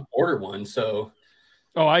actually going to order one, so.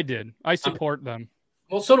 Oh, I did. I support them.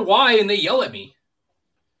 Well, so do I, and they yell at me.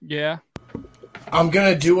 Yeah. I'm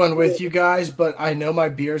going to do one with you guys, but I know my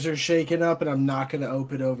beers are shaking up, and I'm not going to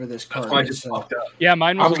open over this card. That's why I just fucked up. Yeah,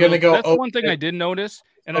 mine was I'm going to go. That's one thing I did notice,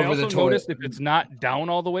 and I also noticed if it's not down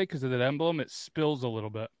all the way because of that emblem, it spills a little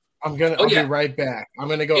bit. I'll be right back. I'm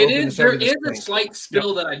going to go. There is a slight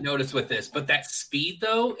spill that I noticed with this, but that speed,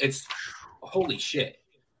 though, it's holy shit.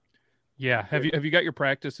 Yeah, have you got your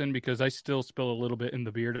practice in? Because I still spill a little bit in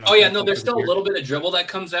the beard. Oh yeah, no, there's still a little bit of dribble that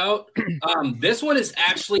comes out. This one is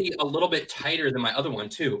actually a little bit tighter than my other one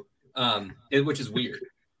too, which is weird.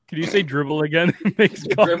 Can you say dribble again? It makes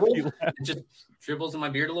dribble. It just dribbles in my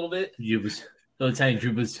beard a little bit. Dribbles, little tiny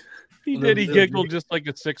dribbles. He did. He giggled just like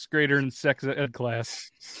a sixth grader in sex ed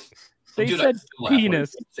class. They said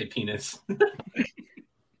penis. Say penis.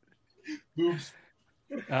 Oops.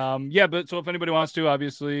 Yeah, but so if anybody wants to,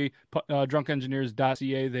 obviously,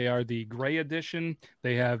 drunkengineers.ca, they are the gray edition.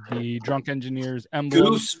 They have the Drunk Engineers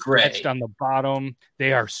emblem etched on the bottom.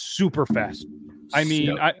 They are super fast. I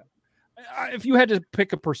mean, if you had to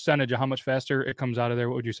pick a percentage of how much faster it comes out of there,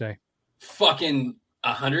 what would you say? Fucking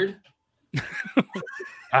 100.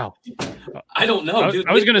 Wow. I don't know, dude.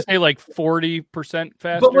 I was going to say like 40%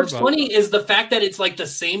 faster. But what's funny is the fact that it's like the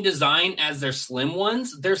same design as their slim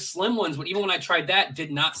ones. Their slim ones, but even when I tried that, did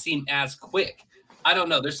not seem as quick. I don't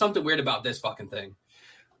know. There's something weird about this fucking thing.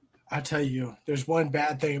 I tell you, there's one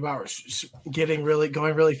bad thing about going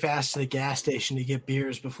really fast to the gas station to get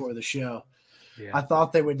beers before the show. Yeah. I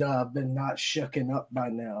thought they would have been not shooken up by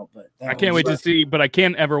now, but I can't wait to see. But I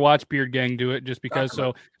can't ever watch Beard Gang do it just because.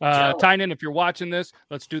 So, Tynan, if you're watching this,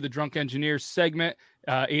 let's do the Drunk Engineers segment.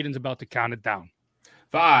 Aiden's about to count it down.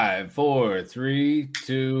 5, 4, 3,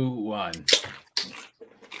 2, 1.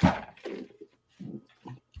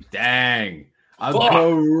 Dang,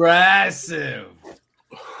 aggressive.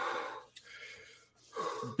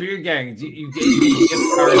 Beard Gang, you get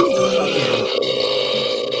started.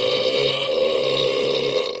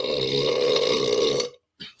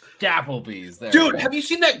 Applebee's there. Dude, have you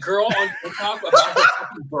seen that girl on TikTok about her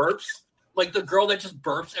fucking burps? Like the girl that just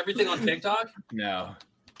burps everything on TikTok? No.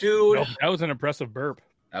 Dude. Nope, that was an impressive burp.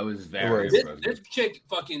 That was very this chick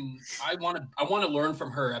fucking I want to learn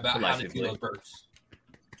from her about how to do those burps.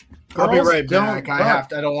 I'll be right back.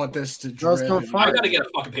 I don't want this to drip. I gotta get a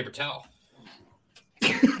fucking paper towel.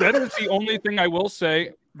 That is the only thing I will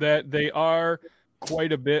say, that they are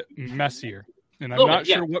quite a bit messier. And I'm not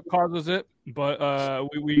sure what causes it, but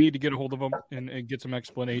we need to get a hold of them and get some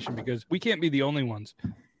explanation, because we can't be the only ones.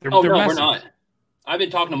 They're no, messy. We're not. I've been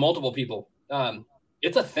talking to multiple people.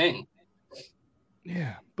 It's a thing.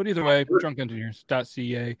 Yeah, but either way,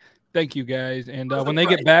 drunkengineers.ca. Thank you guys, and when they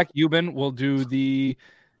get back, Euban will do the.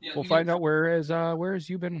 We'll find out where is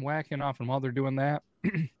Euban whacking off, and while they're doing that,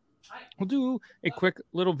 we'll do a quick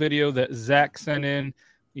little video that Zach sent in,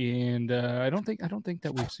 and I don't think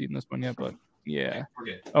that we've seen this one yet, but. Yeah.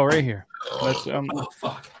 Oh, right here. Let's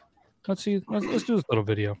fuck. Let's see. Let's do this little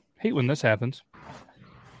video. Hate when this happens.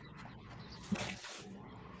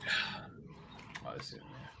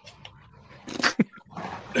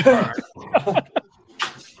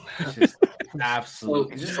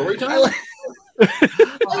 Absolutely. Story time.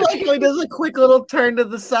 I like how he does a quick little turn to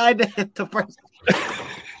the side to hit the person.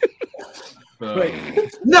 Wait,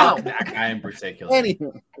 no, that guy in particular.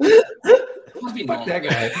 Anyway. Fuck that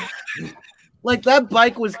guy. Like, that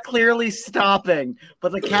bike was clearly stopping,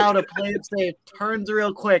 but the cow, to play it safe, turns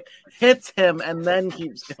real quick, hits him, and then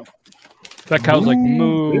keeps going. That cow's like,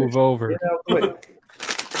 move over. God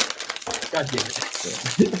damn it.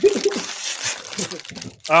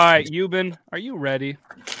 All right, Euban, are you ready?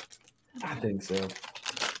 I think so.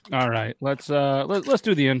 All right, let's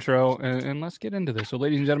do the intro and let's get into this. So,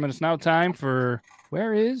 ladies and gentlemen, it's now time for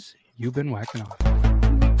Where is Euban Whacking Off?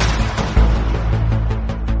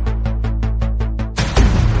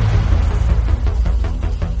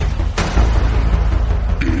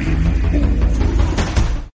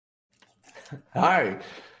 Hi,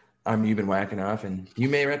 I'm Euban Whacking Off, and you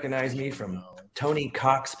may recognize me from Tony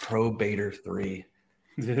Cox Pro Baiter 3.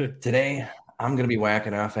 Today, I'm going to be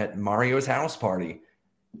whacking off at Mario's house party.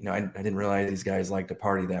 You know, I didn't realize these guys like to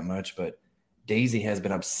party that much, but Daisy has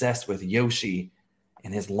been obsessed with Yoshi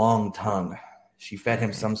and his long tongue. She fed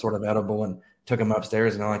him some sort of edible and took him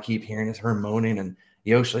upstairs, and all I keep hearing is her moaning and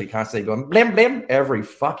Yoshi constantly going blim blim every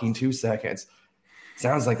fucking 2 seconds.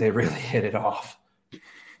 Sounds like they really hit it off.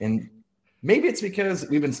 And maybe it's because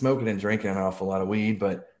we've been smoking and drinking an awful lot of weed,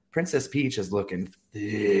 but Princess Peach is looking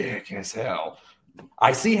thick as hell.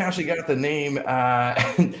 I see how she got the name,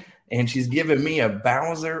 and she's giving me a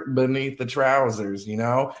Bowser beneath the trousers, you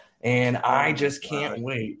know? And I just can't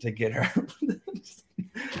wait to get her.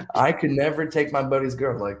 I could never take my buddy's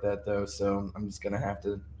girl like that, though, so I'm just going to have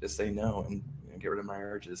to just say no and get rid of my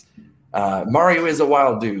urges. Mario is a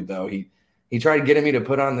wild dude, though. He tried getting me to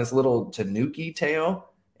put on this little Tanuki tail.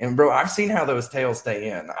 And, bro, I've seen how those tails stay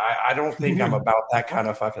in. I don't think I'm about that kind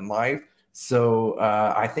of fucking life. So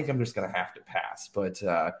I think I'm just going to have to pass. But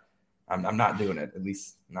I'm not doing it, at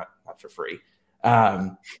least not for free.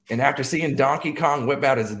 And after seeing Donkey Kong whip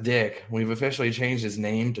out his dick, we've officially changed his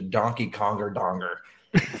name to Donkey Konger Donger.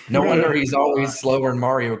 No wonder he's always slower in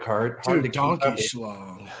Mario Kart. Hard to Donkey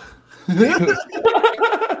Schlong.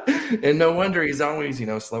 And no wonder he's always,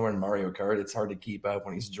 slower in Mario Kart. It's hard to keep up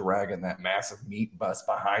when he's dragging that massive meat bus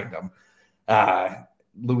behind him.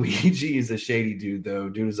 Luigi is a shady dude, though.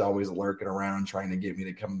 Dude is always lurking around trying to get me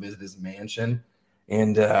to come visit his mansion.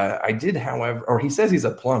 And I did, however, or he says he's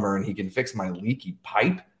a plumber and he can fix my leaky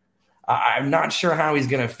pipe. I'm not sure how he's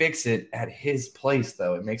going to fix it at his place,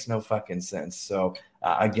 though. It makes no fucking sense. So,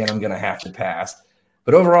 again, I'm going to have to pass.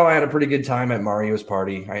 But overall, I had a pretty good time at Mario's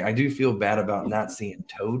party. I do feel bad about not seeing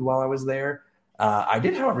Toad while I was there. I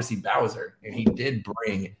did, however, see Bowser, and he did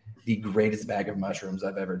bring the greatest bag of mushrooms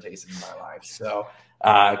I've ever tasted in my life. So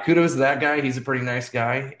kudos to that guy. He's a pretty nice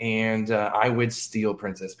guy, and I would steal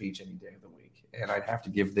Princess Peach any day of the week. And I'd have to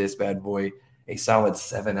give this bad boy a solid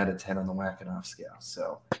 7 out of 10 on the whacking off scale.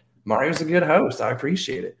 So Mario's a good host. I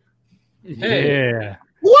appreciate it. Yeah.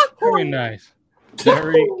 Very nice.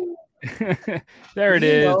 Very. There it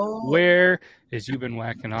is. Where is you been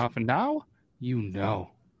whacking off? And now you know.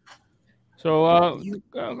 So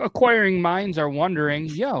acquiring minds are wondering,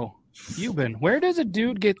 Euban, where does a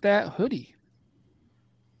dude get that hoodie?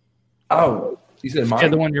 Oh, you said mine? Yeah,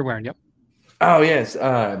 the one you're wearing, yep. Oh, yes.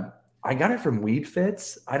 I got it from Weed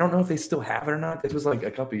Fits. I don't know if they still have it or not. This was like a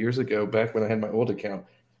couple years ago, back when I had my old account.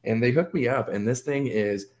 And they hooked me up. And this thing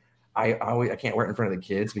is, I can't wear it in front of the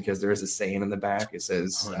kids because there is a saying in the back. It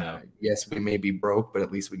says, yes, we may be broke, but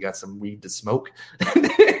at least we got some weed to smoke.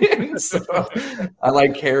 So I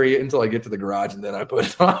carry it until I get to the garage and then I put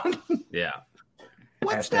it on. Yeah.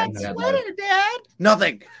 What's that sweater, Dad?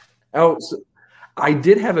 Nothing. Oh, so I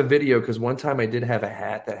did have a video because one time I did have a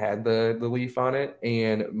hat that had the leaf on it.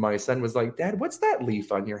 And my son was like, Dad, what's that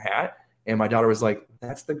leaf on your hat? And my daughter was like,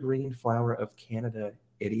 that's the green flower of Canada,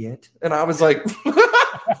 idiot. And I was like,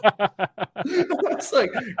 it's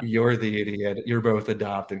like, you're the idiot. You're both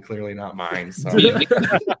adopted, clearly not mine. So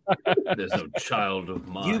there's no child of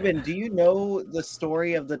mine. Euban, do you know the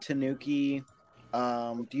story of the Tanuki?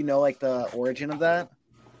 Do you know the origin of that?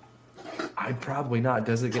 I probably not.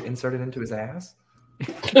 Does it get inserted into his ass?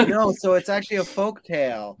 No, so it's actually a folk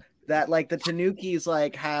tale that the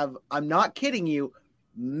Tanukis have, I'm not kidding you,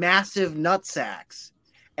 massive nut sacks.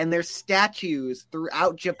 And there's statues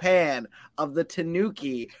throughout Japan of the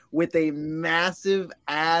Tanuki with a massive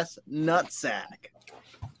ass nutsack.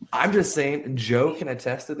 I'm just saying, Joe can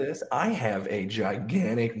attest to this. I have a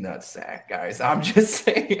gigantic nutsack, guys. I'm just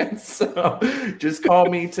saying. So just call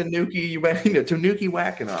me Tanuki, Tanuki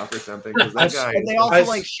whacking off or something. That guy and they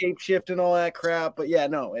also shapeshift and all that crap. But yeah,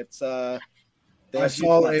 no, it's I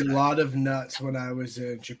saw a lot of nuts when I was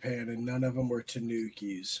in Japan, and none of them were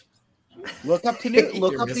Tanukis. Look up Tanuki.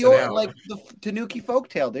 Look up the Tanuki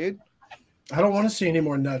folktale, dude. I don't want to see any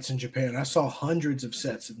more nuts in Japan. I saw hundreds of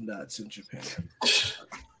sets of nuts in Japan.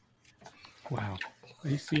 Wow,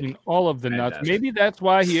 he's seen all of the nuts. Maybe that's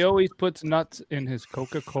why he always puts nuts in his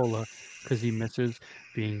Coca-Cola, because he misses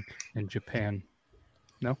being in Japan.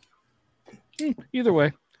 No, either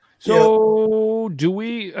way. So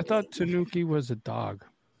I thought Tanuki was a dog.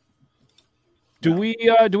 Do we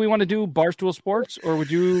want to do Barstool Sports, or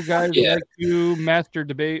would you guys like to master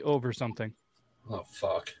debate over something? Oh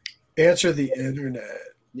fuck! Answer the internet.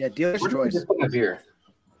 Yeah, dealer's choice. Beer.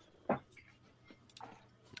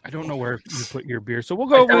 I don't know where you put your beer, so we'll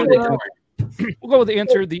go with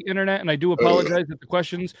answer the internet. And I do apologize that the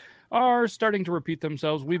questions are starting to repeat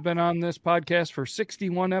themselves. We've been on this podcast for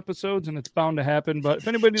 61 episodes, and it's bound to happen. But if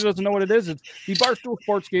anybody doesn't know what it is, it's the Barstool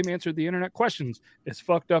Sports Game Answer the Internet questions. As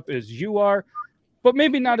fucked up as you are, but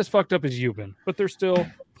maybe not as fucked up as you've been, but they're still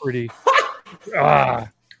pretty. All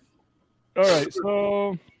right,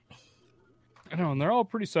 so I know, and they're all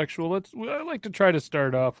pretty sexual. I like to try to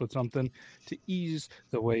start off with something to ease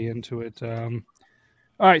the way into it.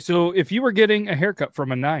 All right, so if you were getting a haircut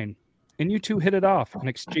from a 9 and you two hit it off and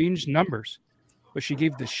exchanged numbers, but she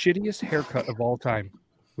gave the shittiest haircut of all time,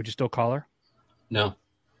 would you still call her? No.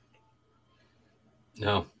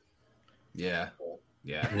 Yeah.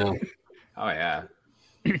 No. Oh yeah.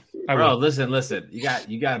 I Bro, would. listen. You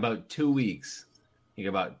got about 2 weeks. You got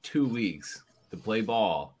about 2 weeks to play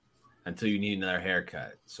ball until you need another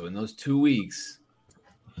haircut. So in those 2 weeks,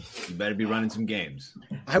 you better be running some games.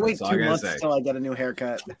 I wait That's all 2 I gotta months say. until I get a new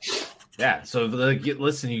haircut. Yeah. So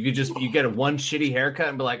listen, you get a one shitty haircut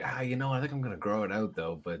and be like, you know what? I think I'm gonna grow it out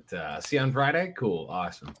though. But see you on Friday. Cool,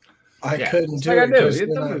 awesome. I Yeah, couldn't that's do what I it. gotta 'cause do.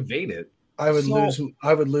 then Don't evade it. I would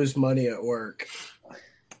lose money at work.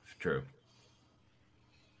 True.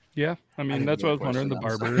 Yeah, I mean, that's what I was wondering. The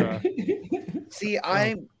barber. See,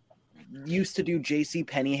 I used to do J.C.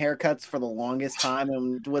 Penney haircuts for the longest time,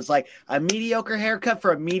 and was like a mediocre haircut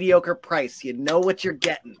for a mediocre price. You know what you're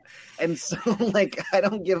getting, and so like I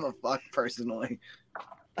don't give a fuck personally.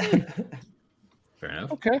 Fair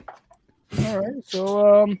enough. Okay. All right.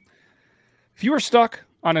 So, if you were stuck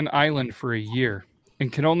on an island for a year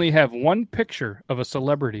and can only have one picture of a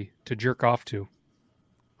celebrity to jerk off to,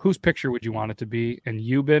 whose picture would you want it to be? And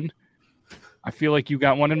Yuban, I feel like you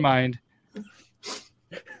got one in mind.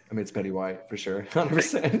 I mean, it's Betty White for sure,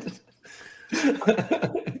 100%.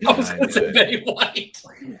 I was going to say Betty White.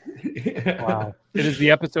 Wow. It is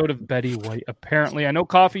the episode of Betty White. Apparently, I know,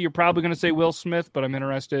 Coffee, you're probably going to say Will Smith, but I'm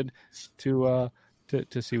interested to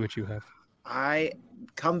see what you have. I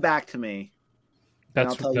come back to me. And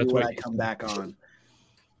I'll tell you what I come back on.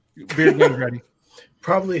 Beard game ready.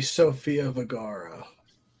 Probably Sofia Vergara.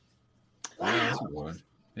 Wow.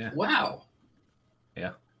 Yeah. Wow.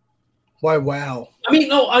 Yeah. Why? Wow. I mean,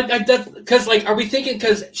 no, that's because, like, are we thinking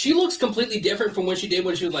because she looks completely different from what she did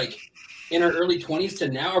when she was like in her early 20s to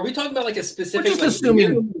now? Are we talking about like a specific? We're just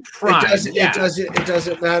assuming prime. It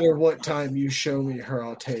doesn't matter what time you show me her.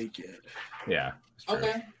 I'll take it. Yeah.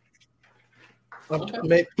 Okay.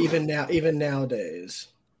 Maybe even nowadays.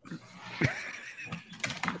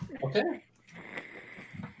 Okay.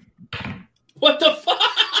 What the fuck?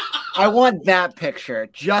 I want that picture.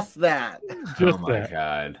 Just that. Just my that.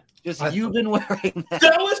 God. Just you've been wearing that.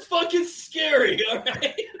 That was fucking scary. All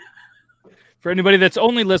right. For anybody that's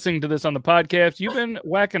only listening to this on the podcast, Yuban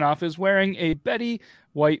Wackenhoff is wearing a Betty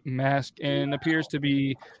White mask and appears to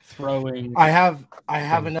be throwing. I have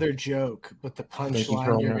another joke, but the Making punchline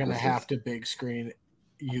pearl you're gonna necklaces. have to big screen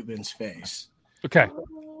Euban's face. Okay,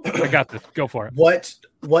 I got this. Go for it.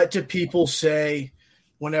 What do people say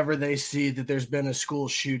whenever they see that there's been a school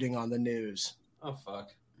shooting on the news? Oh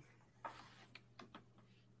fuck.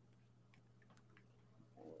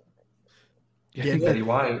 Yeah, Get it? Betty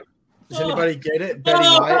White. Does anybody get it? Betty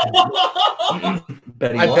White.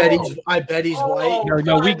 Betty I White. bet he's white.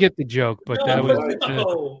 No, we get the joke, but that was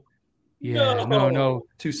No. yeah, no.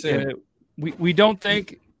 Too soon. We don't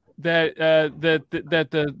think that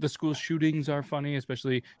that the school shootings are funny,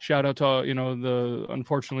 especially shout out to the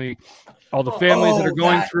unfortunately all the families that are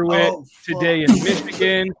going through it today in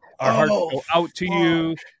Michigan. Our hearts go out to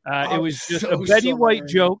you. It was just a Betty White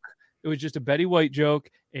joke. It was just a Betty White joke.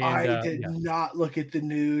 And, I did not look at the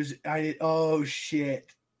news. Oh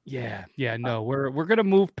shit. Yeah, no, we're gonna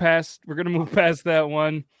move past that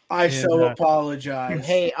one. I apologize.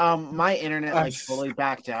 Hey, my internet I'm like fully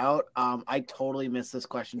backed out. I totally missed this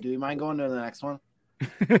question. Do you mind going to the next one?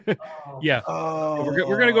 Yeah. Oh.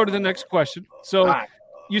 We're gonna go to the next question. So All right.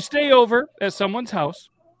 you stay over at someone's house,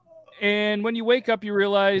 and when you wake up, you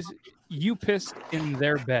realize you pissed in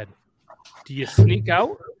their bed. Do you sneak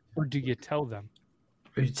out or do you tell them?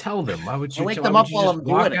 You tell them. Why would you wake why them would up you while just I'm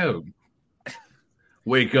walk doing it. out?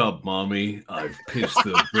 Wake up, mommy. I've pissed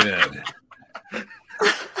the bed.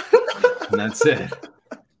 And that's it.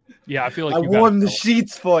 Yeah, I feel like I you gotta warmed the tell.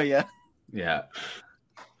 sheets for you. Yeah.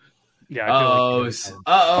 Yeah, I feel like you Uh-ohs. gotta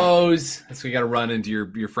tell. Uh-ohs. That's why you got to run into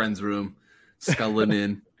your friend's room, sculling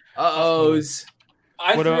in. Uh-ohs.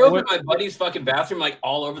 I What, threw up what- in my buddy's fucking bathroom, like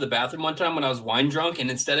all over the bathroom one time when I was wine drunk, and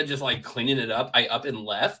instead of just like cleaning it up, I up and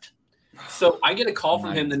left. So I get a call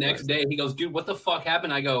from him the next day. He goes, "Dude, what the fuck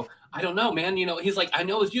happened?" I go, "I don't know, man. He's like, I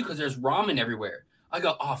know it's you because there's ramen everywhere." I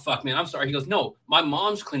go, "Oh fuck, man, I'm sorry." He goes, "No, my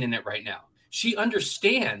mom's cleaning it right now. She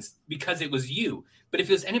understands because it was you. But if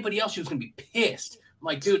it was anybody else, she was gonna be pissed." I'm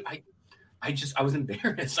like, "Dude, I was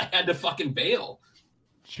embarrassed. I had to fucking bail."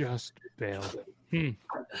 Just bailed.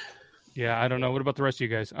 Yeah, I don't know. What about the rest of you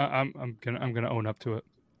guys? I'm gonna own up to it.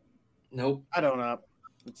 Nope. I don't know.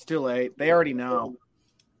 It's too late. They already know.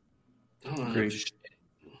 I don't know. Great.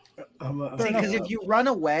 Because if you run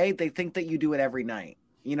away, they think that you do it every night.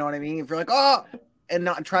 You know what I mean? If you're like, oh, and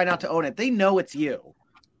try not to own it, they know it's you.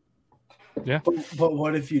 Yeah. But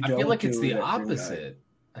what if you don't? I feel like it's do the it every opposite. night?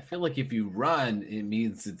 I feel like if you run, it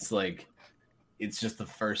means it's like it's just the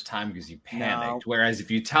first time because you panicked. No. Whereas if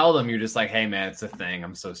you tell them, you're just like, hey man, it's a thing.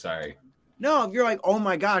 I'm so sorry. No, if you're like, oh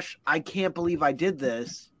my gosh, I can't believe I did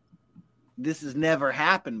this. This has never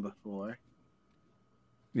happened before.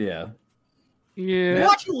 Yeah. Yeah. You're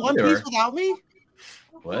watching One Piece without me?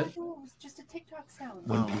 What? It was just a TikTok sound.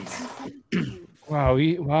 Wow.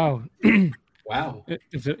 Wow. Wow.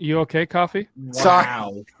 Is it you okay, Coffee?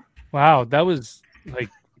 Sorry. Wow. That was like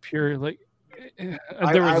pure like. I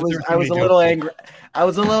was a little angry. I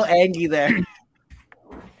was a little angry there.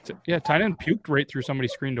 Yeah, Tynan puked right through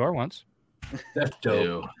somebody's screen door once. That's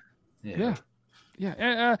dope. Yeah.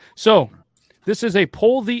 So this is a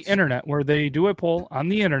poll the internet where they do a poll on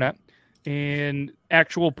the internet, and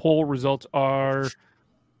actual poll results are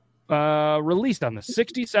released on the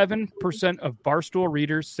 67% of Barstool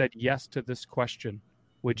readers said yes to this question.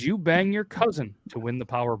 Would you bang your cousin to win the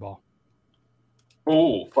Powerball?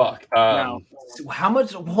 Oh, fuck. So how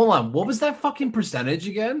much? Hold on. What was that fucking percentage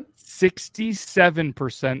again?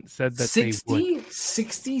 67% said that they would.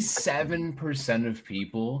 67% of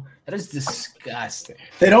people. That is disgusting.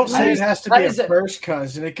 They don't say it has to be a That is first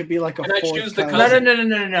cousin. It could be like a Can I fourth choose the cousin.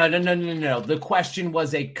 No. The question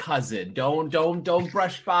was a cousin. Don't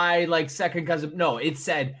brush by like second cousin. No, it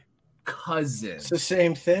said cousin. It's the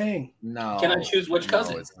same thing. No. Can I choose which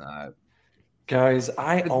cousin? No, it's not. Guys,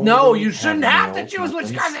 No, you shouldn't have to choose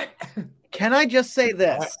which cousin. Can I just say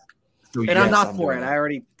this? And yes, I'm not I'm for doing it. it. I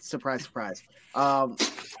already surprise.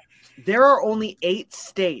 There are only 8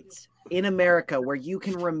 states in America where you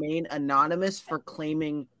can remain anonymous for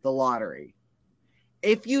claiming the lottery.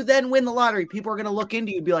 If you then win the lottery, people are going to look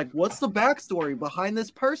into you and be like, what's the backstory behind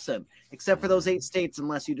this person? Except for those 8 states,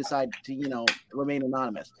 unless you decide to, remain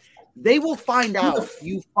anonymous. They will find out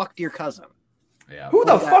you fucked your cousin. Yeah. Who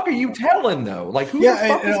the fuck are you telling though? Like who? Yeah, the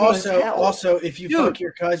fuck and is gonna tell? also, if you Dude. fuck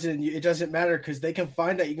your cousin, it doesn't matter because they can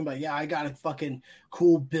find out. You can be like, yeah, I got a fucking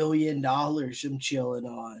cool $1 billion I'm chilling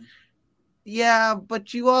on. Yeah,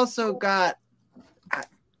 but you also got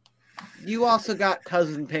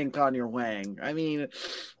cousin pink on your wang. I mean,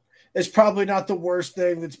 It's probably not the worst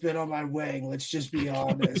thing that's been on my wang. Let's just be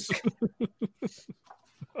honest.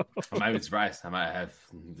 I might be surprised. I might have.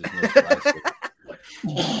 There's no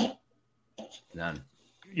surprise. None.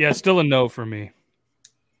 Yeah, still a no for me.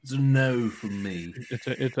 It's a no from me.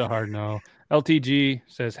 It's a hard no. LTG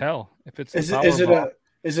says hell. If it's Is Powerball-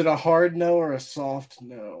 it a hard no or a soft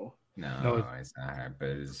no? No, it's not hard, but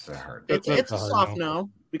it's a hard. it's a soft no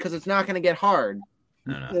because it's not going to get hard.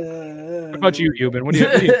 No. What about you, Euban? What do you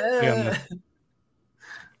think?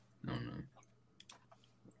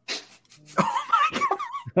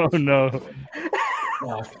 Oh no!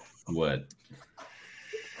 What?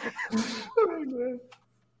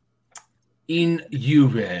 In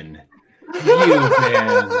Euban.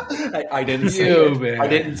 I didn't say it. I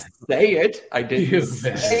didn't say it. I didn't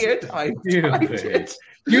say it. I typed it.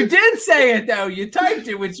 You did say it though. You typed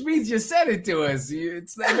it, which means you said it to us. It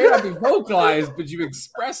may not be vocalized, but you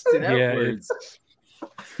expressed it outwards.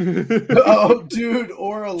 Oh, dude,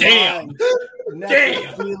 or a Damn. line.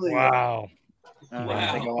 Damn. Necrophilia. Wow.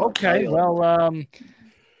 Wow. Okay. Well,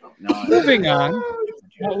 moving on.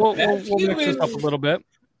 We'll mix this up a little bit.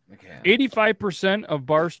 85% of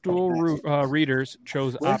Barstool readers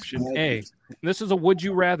chose option A. This is a would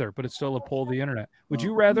you rather, but it's still a poll of the internet. Would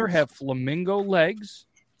you rather have flamingo legs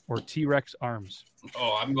or T-Rex arms?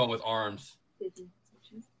 Oh, I'm going with arms.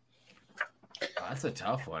 That's a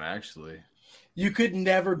tough one, actually. You could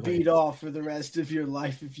never beat off for the rest of your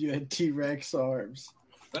life if you had T-Rex arms.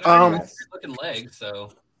 But I have looking legs, so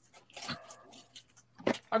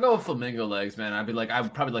I'll go with flamingo legs, man. I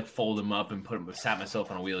would probably fold them up and sat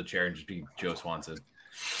myself on a wheelchair and just be Joe Swanson.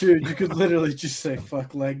 Dude, you could literally just say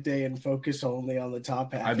fuck leg day and focus only on the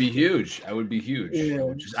top half. I'd be huge. I would be huge.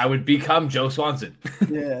 Yeah. I would become Joe Swanson.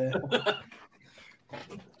 Yeah.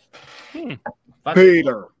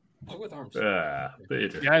 Peter. with arms.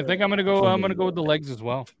 Peter. Yeah, I think I'm gonna go with the legs as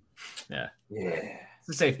well. Yeah. Yeah. It's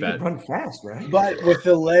a safe You bet. can run fast, right? But with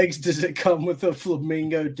the legs, does it come with a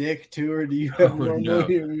flamingo dick too, or do you have normal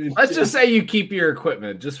human? Let's just say you keep your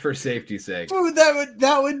equipment just for safety's sake. Dude,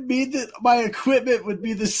 that would mean that my equipment would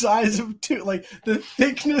be the size of two, like the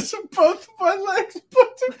thickness of both of my legs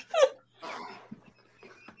put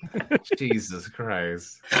together. Jesus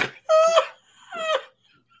Christ.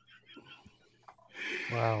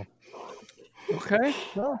 Wow. Okay.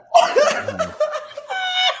 Well.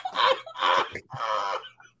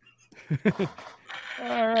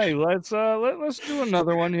 All right, let's do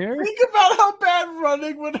another one here. Think about how bad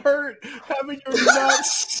running would hurt, having your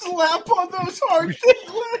nuts slap on those hard thick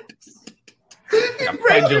legs.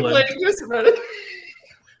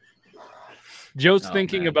 Joe's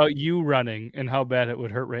thinking about you running and how bad it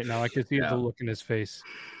would hurt right now. I can see the look in his face.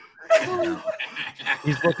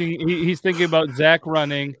 He's thinking about Zach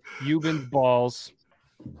running, Euban's balls.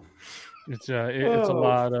 It's a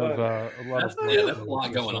lot of that's a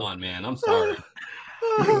lot going on, man. I'm sorry.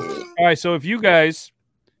 All right, so if you guys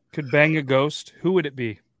could bang a ghost, who would it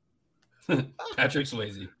be? Patrick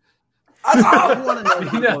Swayze.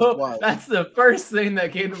 That's the first thing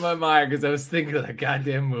that came to my mind because I was thinking of that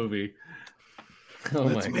goddamn movie. Oh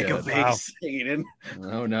Let's my make God. a face, Aiden.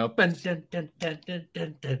 Oh no.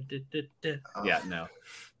 Yeah, no.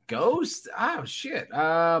 Ghost? Oh shit.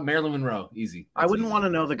 Marilyn Monroe. Easy. I wouldn't want to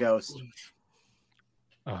know the ghost.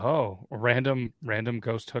 Oh, a random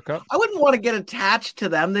ghost hookup? I wouldn't want to get attached to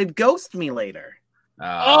them. They'd ghost me later.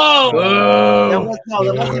 Oh! That wasn't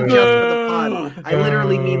just for the fun. I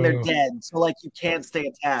literally mean they're dead, so like you can't stay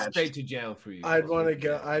attached. Straight to jail for you. I'd want to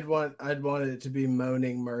go. I'd want it to be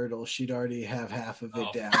Moaning Myrtle. She'd already have half of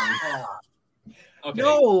it down. Okay.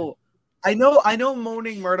 No, I know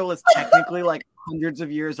Moaning Myrtle is technically like hundreds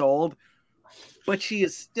of years old, but she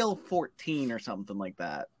is still 14 or something like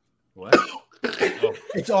that. What?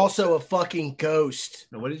 It's also a fucking ghost.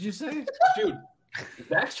 No, what did you say? Dude,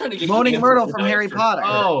 Zach's trying to get Moaning Myrtle from Harry Potter.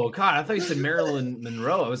 Oh God, I thought you said Marilyn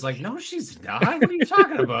Monroe. I was like, no, she's not. What are you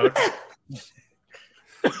talking about? It's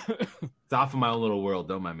off of my own little world.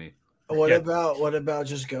 Don't mind me. What about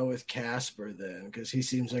just go with Casper then? Because he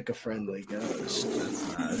seems like a friendly ghost.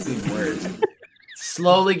 That's even worse.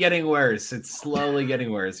 Slowly getting worse. It's slowly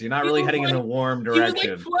getting worse. You're not really heading in a warm direction. He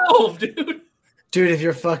was like 12, dude. Dude, if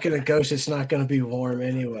you're fucking a ghost, it's not going to be warm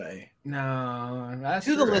anyway. No, that's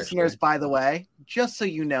to the listeners, by the way, just so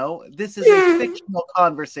you know, this is a fictional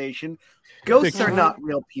conversation. Ghosts are not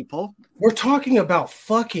real people. We're talking about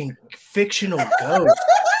fucking fictional ghosts.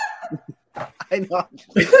 I know.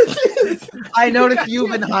 I noticed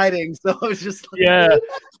you've been hiding, so I was just like, yeah,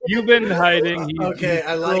 you've been hiding. Okay,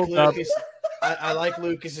 I like Lucas. I like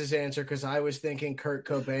Lucas's answer because I was thinking Kurt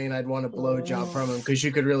Cobain. I'd want a blowjob from him because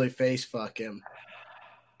you could really face fuck him.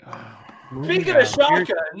 Speaking of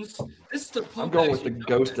shotguns, this is I'm going with the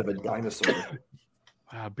ghost of a dinosaur.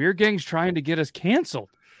 Wow, Beer Gang's trying to get us canceled.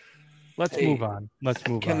 Let's move on.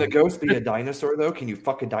 Can the ghost be a dinosaur though? Can you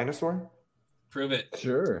fuck a dinosaur? Prove it.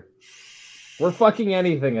 Sure. We're fucking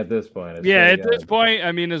anything at this point. At this point,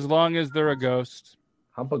 I mean, as long as they're a ghost.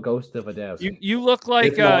 Hump a ghost of a death. You look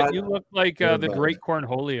like the great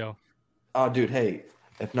Cornholio. Oh, dude, hey.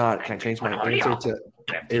 If not, can I change my answer to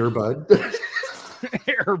Airbud?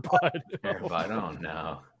 Airbud. Airbud. Oh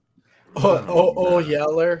no. Oh,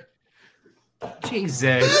 Yeller.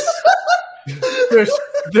 Jesus. there's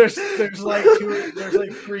like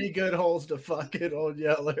three good holes to fuck it, Old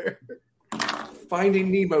Yeller.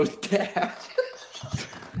 Finding Nemo's dad.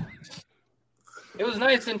 It was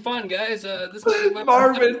nice and fun, guys. This was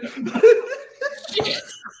Marvin. Shit.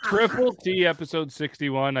 Triple T episode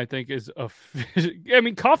 61, I think, is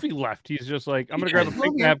Coffee left. He's just like, I'm gonna grab a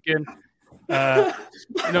pink napkin.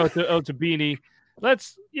 It's a beanie.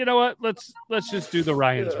 Let's just do the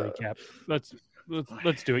Ryan's recap. Let's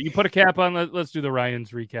do it. You put a cap on. Let's do the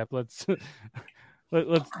Ryan's recap. Let's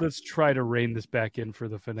try to rein this back in for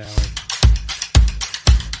the finale.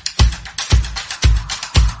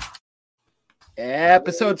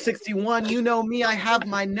 Episode 61, you know me, I have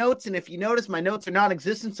my notes, and if you notice, my notes are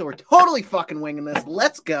non-existent, so we're totally fucking winging this.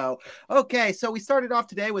 Let's go. Okay, so we started off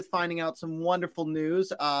today with finding out some wonderful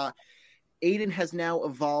news. Aiden has now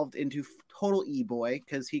evolved into total e-boy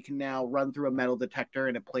because he can now run through a metal detector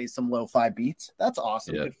and it plays some lo-fi beats. That's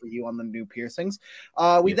awesome. Yeah. Good for you on the new piercings.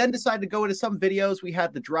 We then decided to go into some videos. We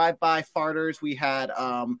had the drive-by farters. We had,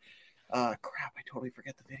 crap, I totally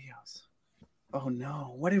forget the videos. Oh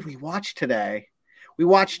no, what did we watch today? We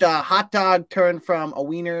watched a hot dog turn from a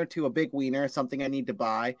wiener to a big wiener, something I need to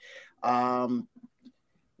buy. Oh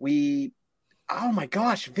my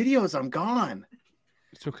gosh, videos, I'm gone.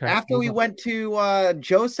 It's okay. After we went to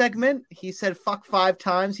Joe's segment, he said fuck 5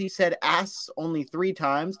 times. He said ass only 3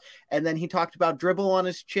 times. And then he talked about dribble on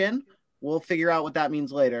his chin. We'll figure out what that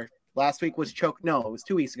means later. Last week was choke. No, it was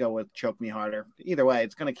 2 weeks ago with choke me harder. Either way,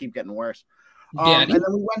 it's going to keep getting worse. And then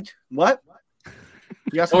we went, what?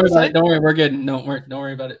 Don't worry, we're good. Don't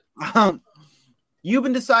worry about it.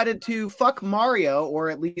 Euban decided to fuck Mario, or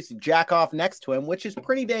at least jack off next to him, which is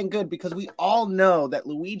pretty dang good because we all know that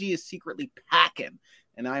Luigi is secretly packing,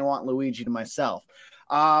 and I want Luigi to myself.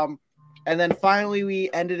 And then finally we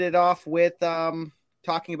ended it off with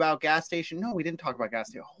talking about gas station. No, we didn't talk about gas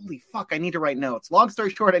station. Holy fuck, I need to write notes. Long story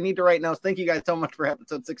short, I need to write notes. Thank you guys so much for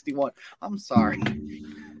episode 61. I'm sorry.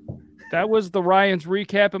 That was the Ryan's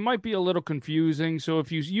recap. It might be a little confusing. So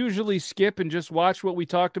if you usually skip and just watch what we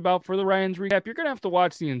talked about for the Ryan's recap, you're going to have to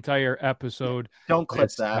watch the entire episode. Don't clip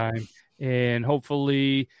that. Time. And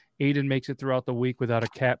hopefully Aiden makes it throughout the week without a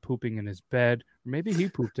cat pooping in his bed. Or maybe he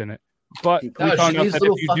pooped in it. But we found out that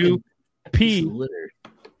if you do pee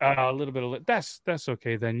a little bit of that's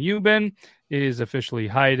okay. Then Euban is officially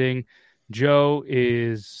hiding. Joe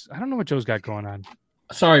is, I don't know what Joe's got going on.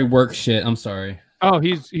 Sorry, work shit. I'm sorry. Oh,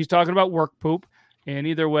 he's talking about work poop. And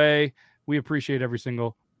either way, we appreciate every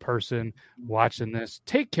single person watching this.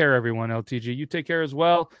 Take care, everyone. LTG, you take care as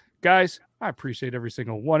well. Guys, I appreciate every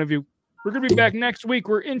single one of you. We're going to be back next week.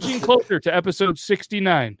 We're inching closer to episode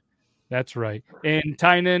 69. That's right. And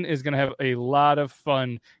Tynan is going to have a lot of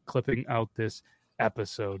fun clipping out this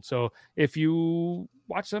episode. So if you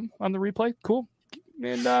watch them on the replay, cool.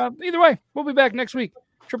 And either way, we'll be back next week.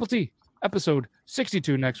 Triple T, episode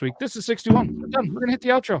 62 next week. This is 61. We're done. We're going to hit the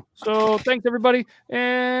outro. So thanks, everybody.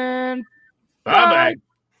 And bye.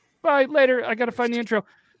 Bye. Later. I got to find the intro.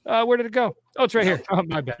 Where did it go? Oh, it's right here. Oh,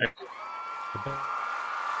 my bad.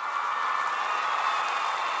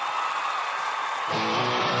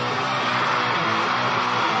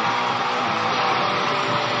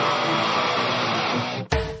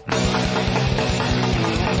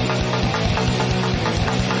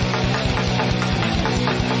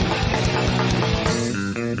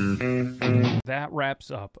 That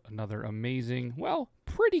wraps up another amazing, well,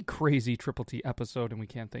 pretty crazy Triple T episode, and we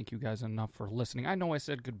can't thank you guys enough for listening. I know I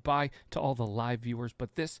said goodbye to all the live viewers,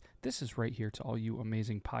 but this is right here to all you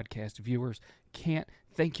amazing podcast viewers. Can't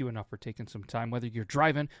thank you enough for taking some time, whether you're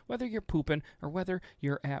driving, whether you're pooping, or whether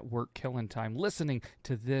you're at work killing time, listening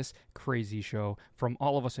to this crazy show. From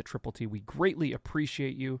all of us at Triple T, we greatly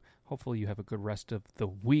appreciate you. Hopefully you have a good rest of the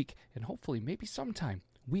week, and hopefully maybe sometime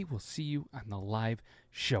we will see you on the live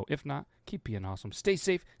show. If not, keep being awesome. Stay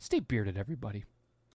safe. Stay bearded, everybody.